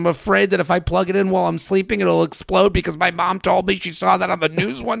bed because I'm afraid that if I plug it in while I'm sleeping, it'll explode because my mom told me she saw that on the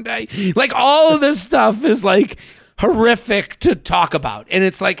news one day. Like, all of this stuff is like horrific to talk about. And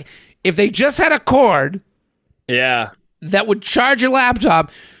it's like, if they just had a cord that would charge your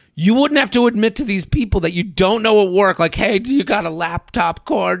laptop, you wouldn't have to admit to these people that you don't know at work, like, hey, do you got a laptop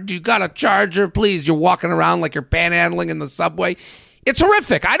cord? Do you got a charger? Please. You're walking around like you're panhandling in the subway. It's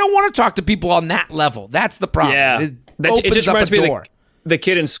horrific. I don't want to talk to people on that level. That's the problem. Yeah. It just reminds me of the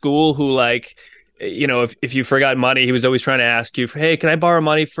kid in school who, like, if you forgot money, he was always trying to ask you, hey, can I borrow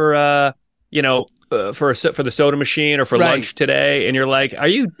money for for the soda machine or for lunch today? And you're like,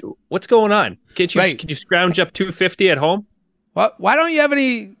 what's going on? Can you scrounge up $2.50 at home? Well, why don't you have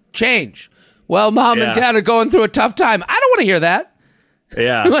any change? Well, mom and dad are going through a tough time. I don't want to hear that.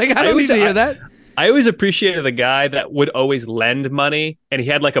 Yeah. I don't need to hear that. I always appreciated the guy that would always lend money, and he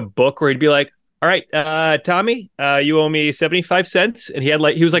had like a book where he'd be like, all right, Tommy, you owe me 75 cents. And he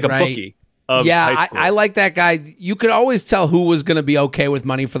was like a bookie of high school. I like that guy. You could always tell who was going to be okay with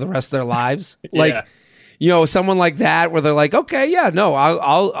money for the rest of their lives. Like, someone like that where they're like, okay,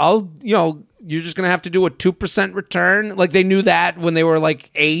 I'll you're just going to have to do a 2% return. Like, they knew that when they were like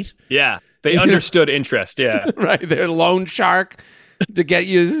 8. Yeah. They understood interest. Yeah. Right. They're a loan shark to get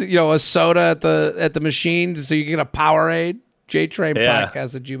you, a soda at the machine so you can get a Powerade. JTrain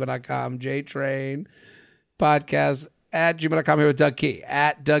Podcast at gmail.com. JTrain Podcast at gmail.com. Here with Doug Key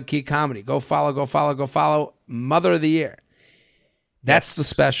at Doug Key Comedy. Go follow. Mother of the Year. That's the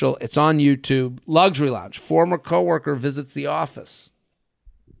special. It's on YouTube. Luxury Lounge. Former coworker visits the office.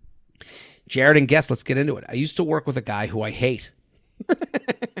 Jared and guest, let's get into it. I used to work with a guy who I hate.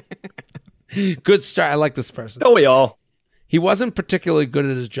 Good start. I like this person. Don't we all? He wasn't particularly good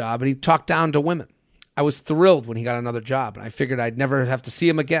at his job, and he talked down to women. I was thrilled when he got another job, and I figured I'd never have to see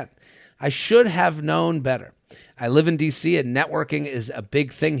him again. I should have known better. I live in D.C., and networking is a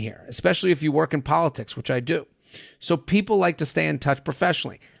big thing here, especially if you work in politics, which I do. So people like to stay in touch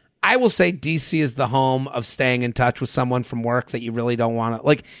professionally. I will say D.C. is the home of staying in touch with someone from work that you really don't want to.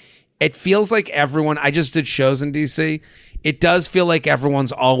 Like, it feels like everyone, I just did shows in D.C., it does feel like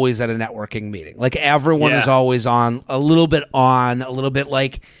everyone's always at a networking meeting. Like everyone is always on, a little bit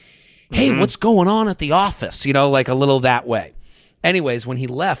like, hey, what's going on at the office? You know, like a little that way. Anyways, when he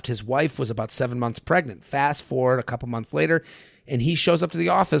left, his wife was about 7 months pregnant. Fast forward a couple months later, and he shows up to the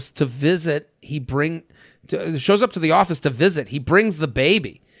office to visit. He brings the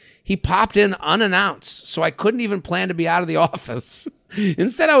baby. He popped in unannounced, so I couldn't even plan to be out of the office.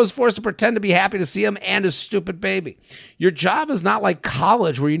 Instead, I was forced to pretend to be happy to see him and his stupid baby. Your job is not like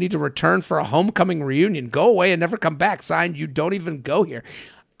college where you need to return for a homecoming reunion. Go away and never come back. Signed, you don't even go here.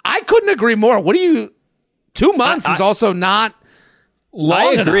 I couldn't agree more. 2 months is also not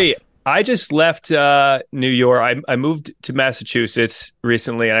long enough. I agree. I just left New York. I moved to Massachusetts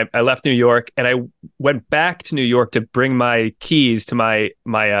recently, and I left New York, and I went back to New York to bring my keys to my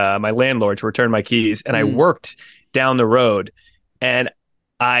landlord to return my keys, and I worked down the road, and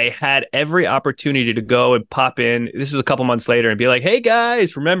I had every opportunity to go and pop in. This was a couple months later and be like, "Hey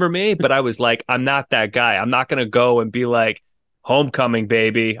guys, remember me?" But I was like, "I'm not that guy. I'm not going to go and be like, homecoming,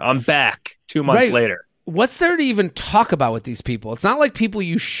 baby. I'm back 2 months later." What's there to even talk about with these people? It's not like people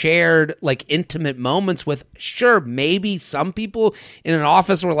you shared like intimate moments with. Sure, maybe some people in an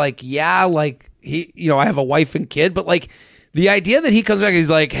office were like, yeah, like he, you know, I have a wife and kid, but like the idea that he comes back and he's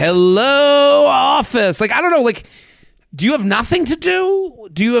like, hello, office. Like, I don't know, like, do you have nothing to do?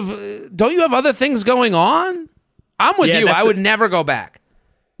 Don't you have other things going on? I'm with you. I would never go back.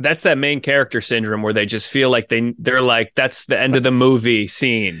 That's that main character syndrome where they just feel like they're like, that's the end of the movie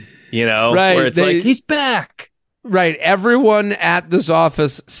scene. You know, where it's like, he's back. Right. Everyone at this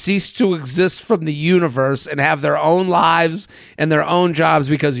office ceased to exist from the universe and have their own lives and their own jobs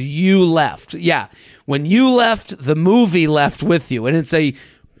because you left. Yeah. When you left, the movie left with you. And it's a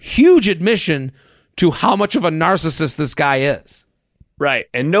huge admission to how much of a narcissist this guy is. Right.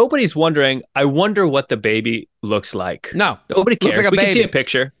 And nobody's wondering, I wonder what the baby looks like. No. Nobody cares. Looks like a baby. Can see a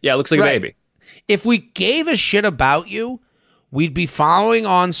picture. Yeah, it looks like a baby. If we gave a shit about you, we'd be following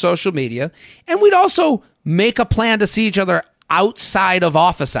on social media, and we'd also make a plan to see each other outside of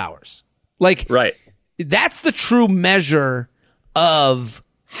office hours. Like, that's the true measure of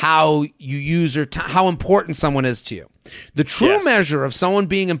how you use your time, how important someone is to you. The true measure of someone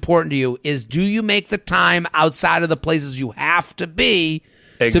being important to you is, do you make the time outside of the places you have to be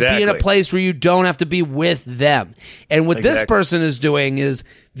to be in a place where you don't have to be with them? And what this person is doing is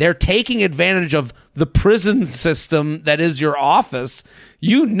they're taking advantage of the prison system that is your office.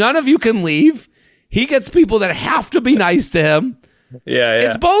 None of you can leave. He gets people that have to be nice to him. Yeah.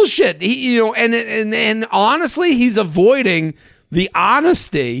 It's bullshit. And honestly, he's avoiding the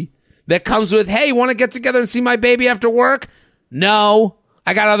honesty that comes with, hey, want to get together and see my baby after work? No,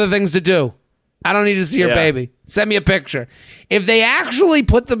 I got other things to do. I don't need to see your baby. Send me a picture. If they actually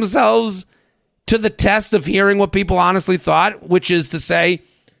put themselves to the test of hearing what people honestly thought, which is to say,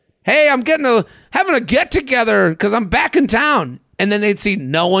 hey, I'm having a get together because I'm back in town, and then they'd see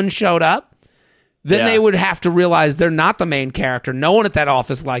no one showed up, then they would have to realize they're not the main character. No one at that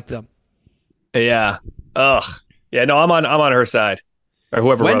office liked them. Yeah. Ugh. Yeah. No, I'm on her side, or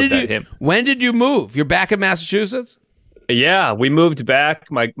whoever wrote that. Him. When did you move? You're back in Massachusetts? Yeah, we moved back.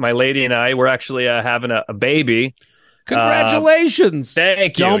 My lady and I were actually having a baby. Congratulations!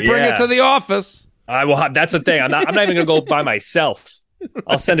 Thank you. Don't bring it to the office. I will. That's the thing. I'm not even gonna go by myself.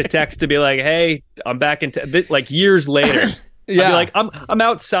 I'll send a text to be like, "Hey, I'm back in." Like years later, I'll be like, "I'm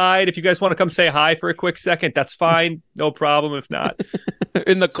outside. If you guys want to come say hi for a quick second, that's fine. No problem. If not,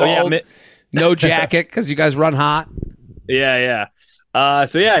 in the cold, no jacket because you guys run hot." Yeah.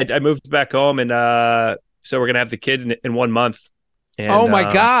 I moved back home, and so we're gonna have the kid in 1 month. And, oh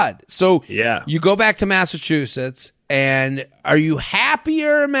my God! So you go back to Massachusetts, and are you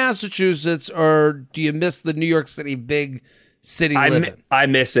happier in Massachusetts, or do you miss the New York City big city living? I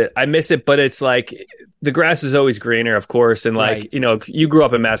miss it, but it's like the grass is always greener, of course, and like you know, you grew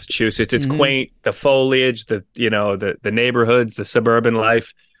up in Massachusetts. It's quaint, the foliage, the neighborhoods, the suburban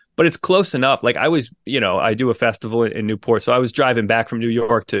life. But it's close enough. Like I was, I do a festival in Newport, so I was driving back from New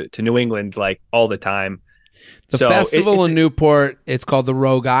York to New England like all the time. The festival in Newport, it's called the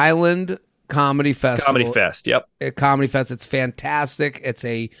Rogue Island Comedy Festival. Comedy Fest, yep. Comedy Fest. It's fantastic.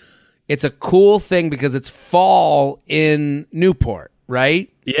 It's a cool thing because it's fall in Newport, right?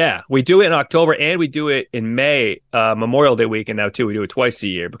 Yeah, we do it in October and we do it in May, Memorial Day weekend now too. We do it twice a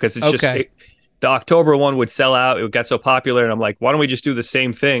year because it's the October one would sell out. It got so popular, and I'm like, why don't we just do the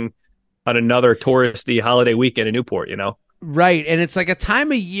same thing on another touristy holiday weekend in Newport? Right, and it's like a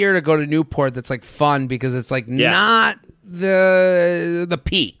time of year to go to Newport that's like fun because it's like not the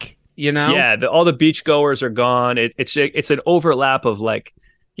peak. Yeah, all the beachgoers are gone. It's an overlap of like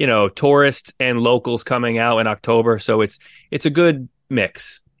tourists and locals coming out in October, so it's a good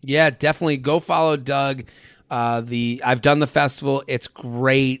mix. Yeah, definitely go follow Doug. I've done the festival. It's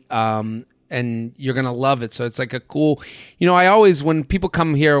great. And you're going to love it. So it's like a cool, I always, when people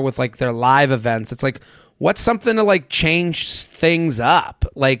come here with like their live events, it's like, what's something to like change things up?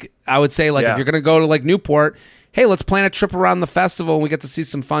 Like I would say if you're going to go to like Newport, hey, let's plan a trip around the festival and we get to see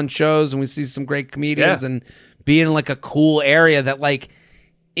some fun shows and we see some great comedians and be in like a cool area that like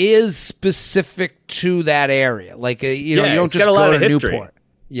is specific to that area. Like, you don't just go to Newport.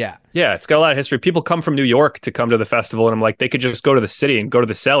 Yeah. Yeah, it's got a lot of history. People come from New York to come to the festival, and I'm like, they could just go to the city and go to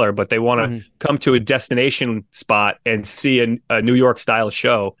the cellar, but they want to come to a destination spot and see a New York-style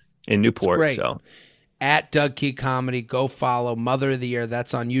show in Newport. Great. So, at Doug Key Comedy, go follow Mother of the Year.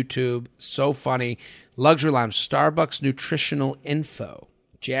 That's on YouTube. So funny. Luxury Lounge, Starbucks Nutritional Info.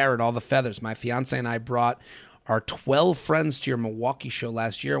 Jared, all the feathers. My fiance and I brought our 12 friends to your Milwaukee show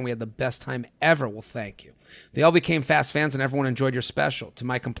last year, and we had the best time ever. Well, thank you. They all became fast fans, and everyone enjoyed your special. To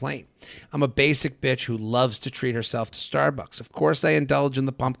my complaint, I'm a basic bitch who loves to treat herself to Starbucks. Of course, I indulge in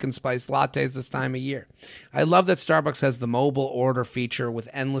the pumpkin spice lattes this time of year. I love that Starbucks has the mobile order feature with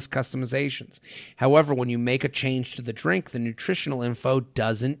endless customizations. However, when you make a change to the drink, the nutritional info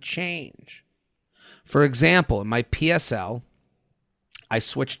doesn't change. For example, in my PSL, I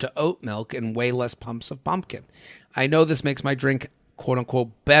switched to oat milk and way less pumps of pumpkin. I know this makes my drink quote unquote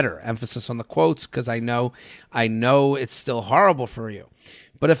better, emphasis on the quotes, because I know it's still horrible for you.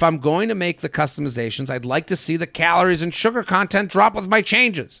 But if I'm going to make the customizations, I'd like to see the calories and sugar content drop with my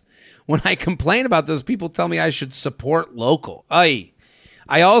changes. When I complain about this, people tell me I should support local. I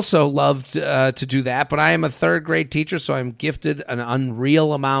also love to do that, but I am a third grade teacher, so I'm gifted an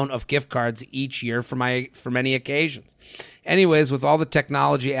unreal amount of gift cards each year for many occasions. Anyways, with all the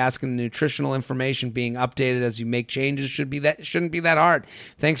technology asking the nutritional information being updated as you make changes shouldn't be that hard.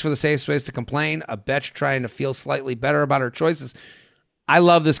 Thanks for the safe space to complain. A bitch trying to feel slightly better about her choices. I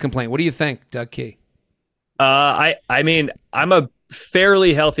love this complaint. What do you think, Doug Key? I mean, I'm a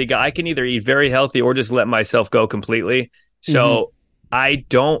fairly healthy guy. I can either eat very healthy or just let myself go completely. So I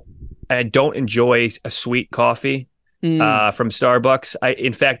don't enjoy a sweet coffee from Starbucks.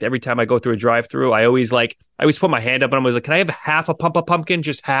 In fact, every time I go through a drive-through, I always put my hand up and I'm always like, can I have half a pump of pumpkin?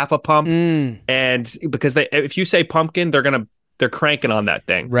 Just half a pump. And because if you say pumpkin, they're cranking on that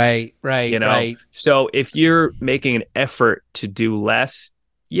thing. Right. Right. So if you're making an effort to do less,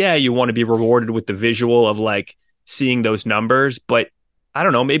 you want to be rewarded with the visual of like seeing those numbers, but I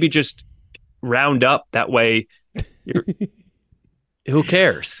don't know, maybe just round up that way. Who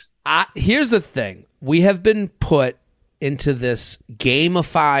cares? Here's the thing. We have been put into this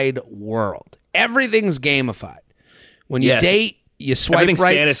gamified world. Everything's gamified. When you date, you swipe right.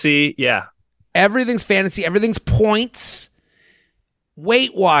 Everything's fantasy. Yeah. Everything's fantasy. Everything's points.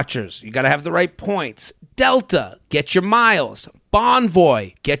 Weight Watchers, you got to have the right points. Delta, get your miles.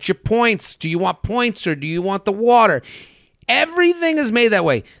 Bonvoy, get your points. Do you want points or do you want the water? Everything is made that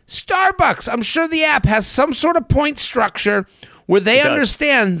way. Starbucks, I'm sure the app has some sort of point structure where they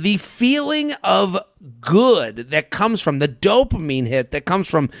understand the feeling of good that comes from the dopamine hit that comes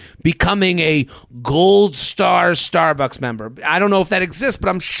from becoming a gold star Starbucks member. I don't know if that exists, but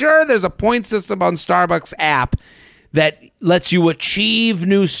I'm sure there's a point system on Starbucks app that lets you achieve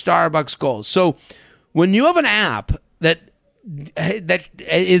new Starbucks goals. So when you have an app that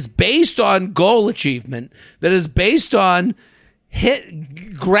is based on goal achievement, that is based on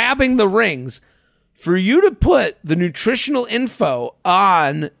grabbing the rings, for you to put the nutritional info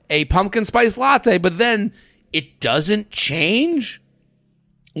on a pumpkin spice latte, but then it doesn't change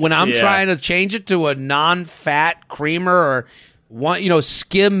when I'm trying to change it to a non-fat creamer or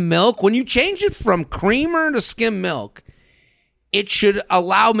skim milk. When you change it from creamer to skim milk, it should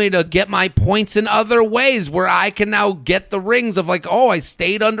allow me to get my points in other ways where I can now get the rings of like, I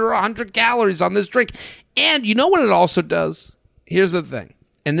stayed under 100 calories on this drink. And you know what it also does? Here's the thing.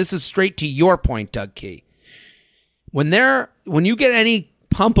 And this is straight to your point, Doug Key. When you get any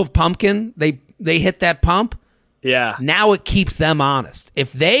pump of pumpkin, they hit that pump. Yeah. Now it keeps them honest.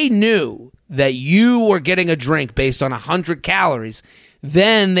 If they knew that you were getting a drink based on 100 calories,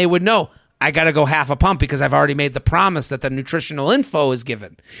 then they would know, I got to go half a pump because I've already made the promise that the nutritional info is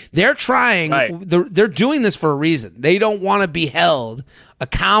given. They're trying, they're doing this for a reason. They don't want to be held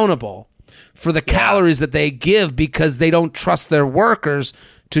accountable for the calories that they give because they don't trust their workers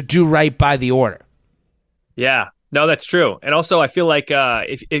to do right by the order. Yeah. No, that's true. And also, I feel like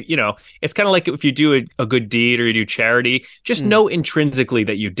if you know, it's kind of like if you do a good deed or you do charity, just know intrinsically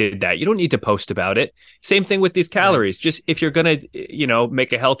that you did that. You don't need to post about it. Same thing with these calories. Right. Just if you're going to,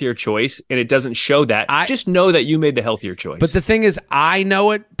 make a healthier choice and it doesn't show that, just know that you made the healthier choice. But the thing is, I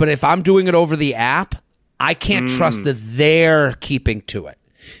know it, but if I'm doing it over the app, I can't trust that they're keeping to it.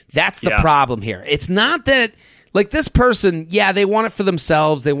 That's the problem here. It's not that... Like this person, they want it for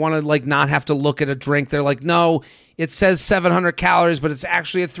themselves. They want to like not have to look at a drink. They're like, no, it says 700 calories, but it's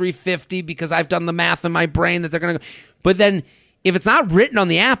actually a 350 because I've done the math in my brain that they're going to go. But then if it's not written on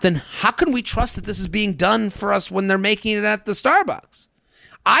the app, then how can we trust that this is being done for us when they're making it at the Starbucks?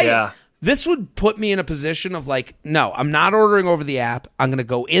 This would put me in a position of like, no, I'm not ordering over the app. I'm going to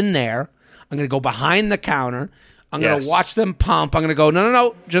go in there. I'm going to go behind the counter. I'm going to watch them pump. I'm going to go,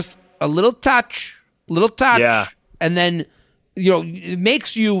 no, just a little touch. And then it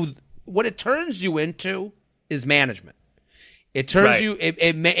makes you, what it turns you into is management. It turns you,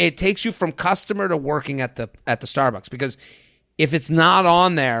 it takes you from customer to working at the Starbucks, because if it's not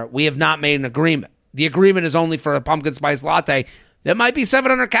on there, we have not made an agreement. The agreement is only for a pumpkin spice latte that might be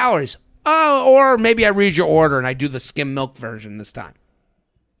 700 calories. Or maybe I read your order and I do the skim milk version this time.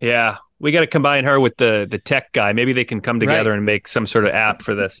 Yeah. We got to combine her with the tech guy. Maybe they can come together and make some sort of app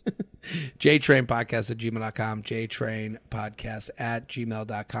for this. JTrainPodcast@gmail.com.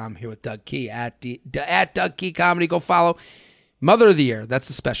 JTrainPodcast@gmail.com. Here with Doug Key at Doug Key Comedy. Go follow. Mother of the Year. That's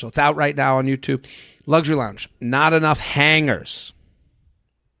the special. It's out right now on YouTube. Luxury Lounge. Not enough hangers.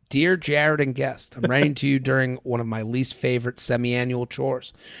 Dear Jared and guest, I'm writing to you during one of my least favorite semi-annual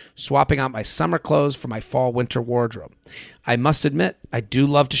chores, swapping out my summer clothes for my fall-winter wardrobe. I must admit, I do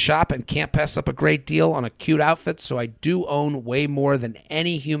love to shop and can't pass up a great deal on a cute outfit, so I do own way more than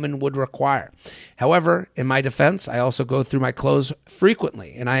any human would require. However, in my defense, I also go through my clothes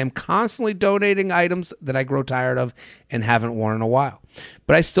frequently, and I am constantly donating items that I grow tired of and haven't worn in a while.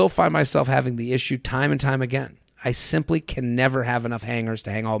 But I still find myself having the issue time and time again. I simply can never have enough hangers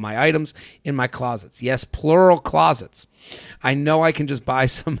to hang all my items in my closets. Yes, plural closets. I know I can just buy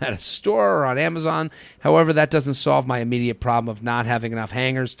some at a store or on Amazon. However, that doesn't solve my immediate problem of not having enough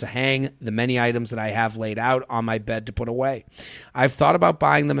hangers to hang the many items that I have laid out on my bed to put away. I've thought about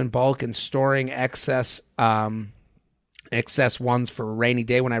buying them in bulk and storing excess ones for a rainy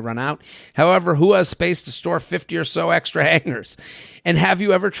day when I run out. However, who has space to store 50 or so extra hangers? And have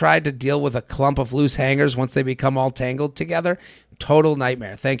you ever tried to deal with a clump of loose hangers once they become all tangled together? Total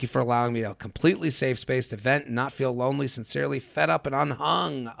nightmare. Thank you for allowing me a completely safe space to vent and not feel lonely. Sincerely, fed up and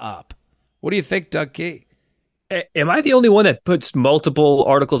unhung up. What do you think, Doug Key? Am I the only one that puts multiple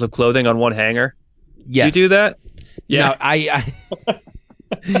articles of clothing on one hanger? Yes. Do you do that? Yeah. No,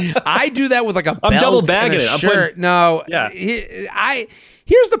 I do that with like a belt. I'm double bagging and a it. shirt.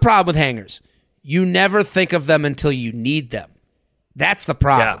 Here's the problem with hangers. You never think of them until you need them. That's the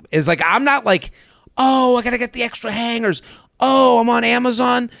problem. Is like, I'm not like, oh, I got to get the extra hangers. Oh, I'm on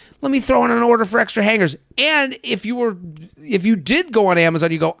Amazon. Let me throw in an order for extra hangers. And if you did go on Amazon,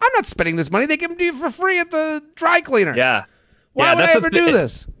 you go, I'm not spending this money. They give them to you for free at the dry cleaner. Yeah. Why would I ever do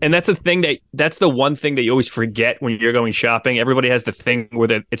this? And that's that's the one thing that you always forget when you're going shopping. Everybody has the thing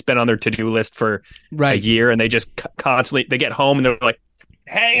where it's been on their to-do list for a year, and they just constantly, they get home and they're like,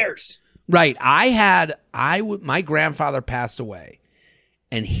 hangers. Right. My grandfather passed away,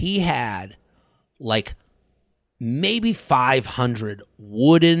 and he had like maybe 500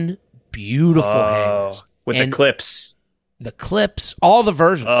 wooden, beautiful hangers. With the clips. The clips, all the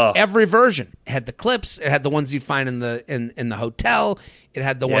versions, every version had the clips. It had the ones you'd find in the hotel. It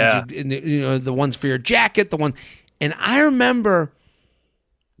had the ones the ones for your jacket, the ones. And I remember,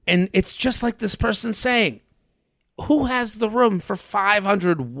 and it's just like this person saying, "Who has the room for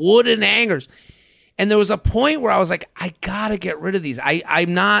 500 wooden hangers?" And there was a point where I was like, "I gotta get rid of these.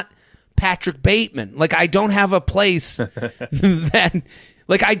 I'm not Patrick Bateman. Like I don't have a place that,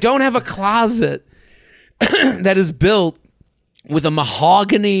 like I don't have a closet that is built." With a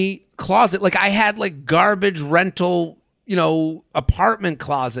mahogany closet. Like I had like garbage rental, apartment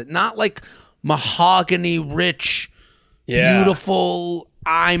closet, not like mahogany rich, beautiful,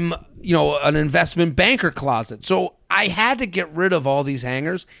 I'm, an investment banker closet. So I had to get rid of all these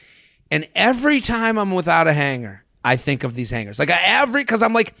hangers. And every time I'm without a hanger, I think of these hangers. Like because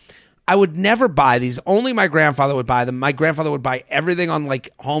I'm like, I would never buy these. Only my grandfather would buy them. My grandfather would buy everything on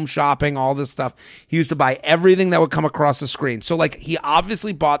like home shopping, all this stuff. He used to buy everything that would come across the screen. So like he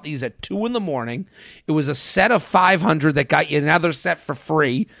obviously bought these at 2 a.m. It was a set of 500 that got you another set for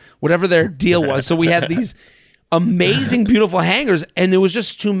free, whatever their deal was. So we had these amazing, beautiful hangers, and there was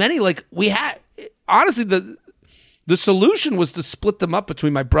just too many. Like we had, honestly, the solution was to split them up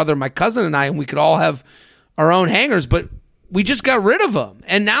between my brother, my cousin, and I, and we could all have our own hangers, but we just got rid of them.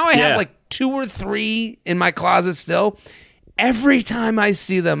 And now I have like 2 or 3 in my closet still. Every time I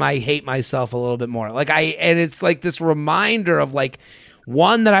see them, I hate myself a little bit more. And it's like this reminder of like,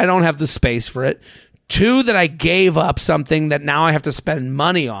 1, that I don't have the space for it. 2, that I gave up something that now I have to spend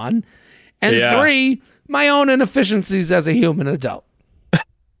money on. And 3, my own inefficiencies as a human adult.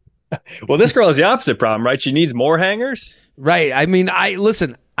 Well, this girl has the opposite problem, right? She needs more hangers. Right. I mean, I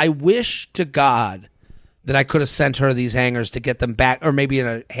wish to God that I could have sent her these hangers to get them back, or maybe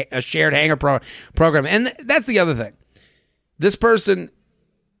in a shared hanger program. And that's the other thing. This person,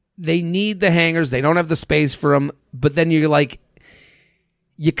 they need the hangers. They don't have the space for them. But then you're like,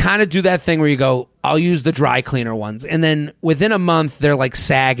 you kind of do that thing where you go, I'll use the dry cleaner ones. And then within a month, they're like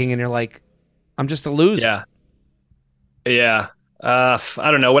sagging and you're like, I'm just a loser. Yeah. I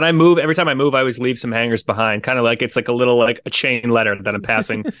don't know. When I move, every time I move, I always leave some hangers behind. Kind of like it's like a little like a chain letter that I'm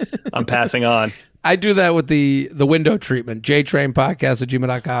passing on. I do that with the window treatment.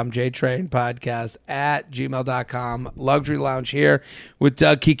 JTrainPodcast@gmail.com. JTrainPodcast@gmail.com. Luxury Lounge here with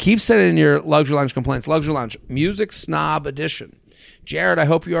Doug. Keep sending your Luxury Lounge complaints. Luxury Lounge Music Snob Edition. Jared, I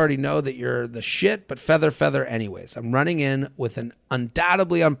hope you already know that you're the shit, but feather anyways. I'm running in with an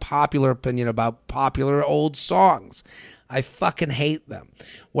undoubtedly unpopular opinion about popular old songs. I fucking hate them.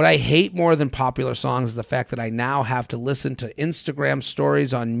 What I hate more than popular songs is the fact that I now have to listen to Instagram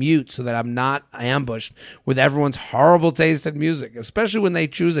stories on mute so that I'm not ambushed with everyone's horrible taste in music, especially when they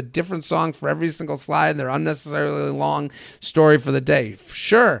choose a different song for every single slide and their unnecessarily long story for the day.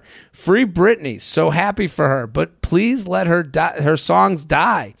 Sure, free Britney. So happy for her, but please let her songs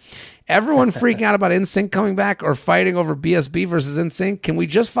die. Everyone freaking out about NSYNC coming back or fighting over BSB versus NSYNC. Can we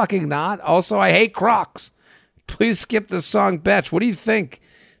just fucking not? Also, I hate Crocs. Please skip this song, Betch. What do you think?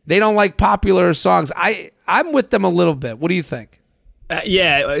 They don't like popular songs. I'm with them a little bit. What do you think?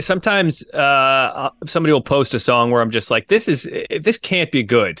 Sometimes somebody will post a song where I'm just like, this can't be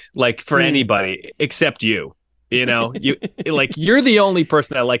good, like for anybody except you. You know, you're the only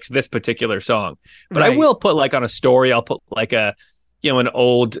person that likes this particular song. But right. I will put like on a story, I'll put like an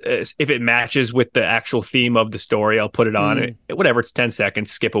old, if it matches with the actual theme of the story, I'll put it on. Whatever, it's 10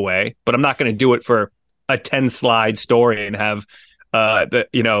 seconds, skip away. But I'm not going to do it for a 10 slide story and have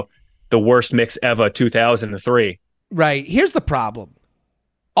the worst mix ever 2003. Right. Here's the problem.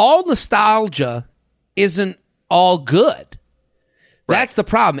 All nostalgia isn't all good. Right. That's the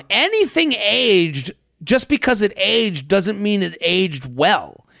problem. Anything aged, just because it aged doesn't mean it aged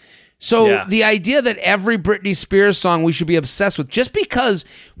well. So the idea that every Britney Spears song we should be obsessed with, just because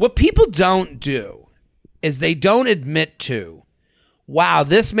what people don't do is they don't admit to, wow,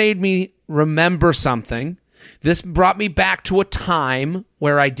 this made me remember something. This brought me back to a time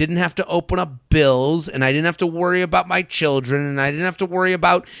where I didn't have to open up bills and I didn't have to worry about my children and I didn't have to worry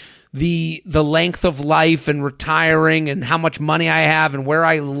about the length of life and retiring and how much money I have and where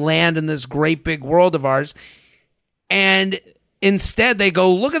I land in this great big world of ours. And instead they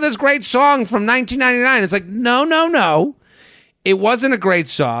go, look at this great song from 1999. It's like, no. It wasn't a great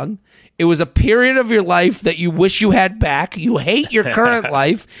song. It was a period of your life that you wish you had back. You hate your current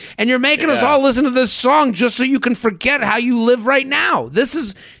life, and you're making us all listen to this song just so you can forget how you live right now.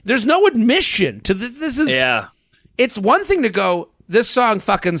 There's no admission to this. It's one thing to go, this song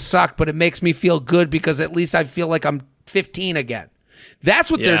fucking sucked, but it makes me feel good because at least I feel like I'm 15 again.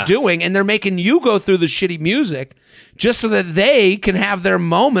 That's what they're doing, and they're making you go through the shitty music just so that they can have their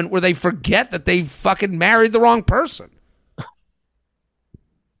moment where they forget that they fucking married the wrong person.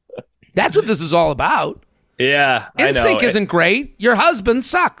 That's what this is all about. Yeah, NSYNC isn't great. Your husband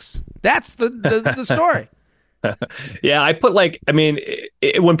sucks. That's the story. Yeah, I put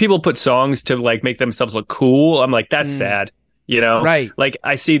when people put songs to like make themselves look cool, I'm like, that's sad. Right? Like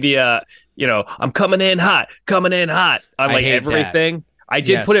I see the I'm coming in hot on like everything. That. I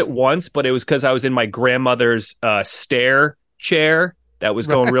did put it once, but it was because I was in my grandmother's stair chair that was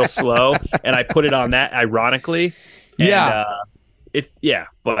going real slow, and I put it on that ironically. But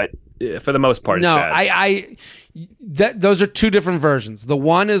for the most part, no, it's bad. Those are two different versions. The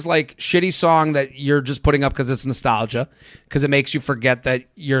one is like shitty song that you're just putting up because it's nostalgia, because it makes you forget that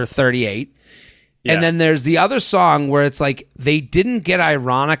you're 38. Yeah. And then there's the other song where it's like they didn't get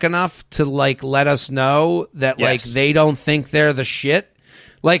ironic enough to like let us know that like they don't think they're the shit.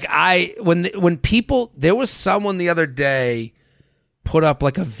 Like when people, there was someone the other day put up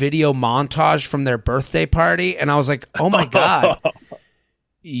like a video montage from their birthday party, and I was like, oh my God.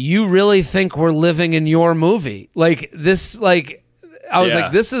 You really think we're living in your movie? Like this, like, I was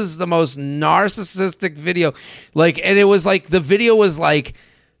like, this is the most narcissistic video. Like, and it was like, the video was like,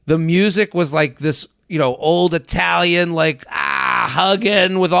 the music was like this, old Italian, like,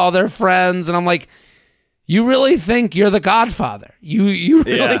 hugging with all their friends. And I'm like, you really think you're the Godfather? You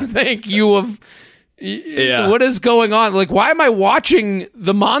really think you have... Yeah. What is going on? Like, why am I watching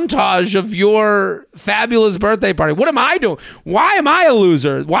the montage of your fabulous birthday party? What am I doing? Why am I a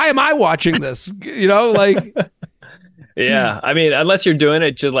loser? Why am I watching this? Like... Yeah, I mean, unless you're doing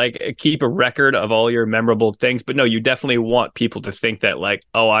it to like keep a record of all your memorable things, but no, you definitely want people to think that like,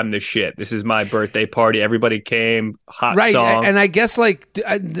 oh, I'm the shit. This is my birthday party. Everybody came, hot song. And I guess like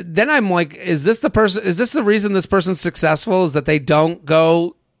then I'm like, is this the reason this person's successful? Is that they don't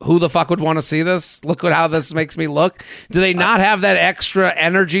go, who the fuck would want to see this? Look at how this makes me look. Do they not have that extra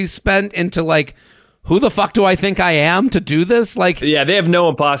energy spent into like, who the fuck do I think I am to do this? Like, yeah, they have no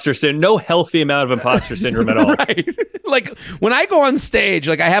imposter syndrome, no healthy amount of imposter syndrome at all. Right. Like when I go on stage,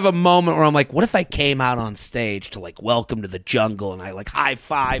 like I have a moment where I'm like, what if I came out on stage to like Welcome to the Jungle and I like high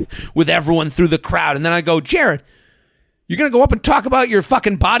five with everyone through the crowd. And then I go, Jared, you're going to go up and talk about your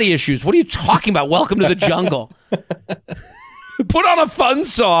fucking body issues. What are you talking about? Welcome to the Jungle. Put on a fun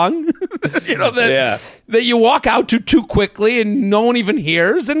song, that you walk out to too quickly and no one even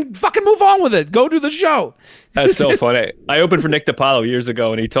hears, and fucking move on with it. Go do the show. That's so funny. I opened for Nick DiPaolo years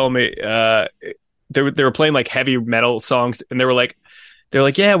ago, and he told me they were playing like heavy metal songs, and they're like,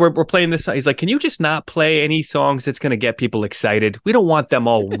 yeah, we're playing this song. He's like, can you just not play any songs that's going to get people excited? We don't want them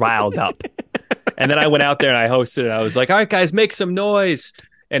all riled up. And then I went out there and I hosted it. I was like, all right, guys, make some noise.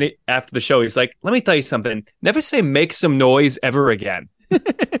 And after the show, he's like, let me tell you something. Never say make some noise ever again.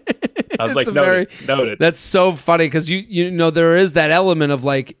 I was like, noted. That's so funny because there is that element of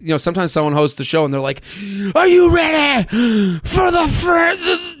like, sometimes someone hosts the show and they're like, are you ready for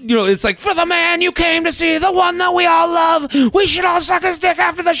it's like, for the man you came to see, the one that we all love. We should all suck his dick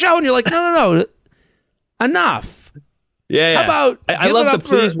after the show. And you're like, no. Enough. Yeah. How about I love the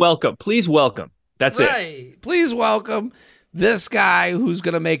please welcome. Please welcome. That's it. Please welcome this guy who's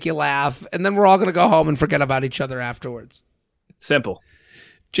going to make you laugh, and then we're all going to go home and forget about each other afterwards. Simple.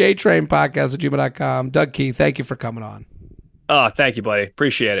 JTrainPodcast@gmail.com. Doug Key, thank you for coming on. Oh, thank you, buddy.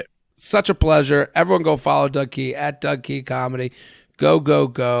 Appreciate it. Such a pleasure. Everyone go follow Doug Key at Doug Key Comedy. Go.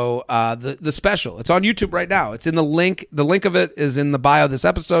 The special. It's on YouTube right now. It's in the link. The link of it is in the bio of this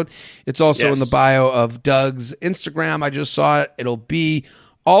episode. It's also in the bio of Doug's Instagram. I just saw it. It'll be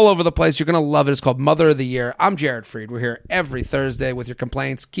all over the place. You're going to love it. It's called Mother of the Year. I'm Jared Freed. We're here every Thursday with your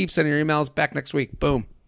complaints. Keep sending your emails. Back next week. Boom.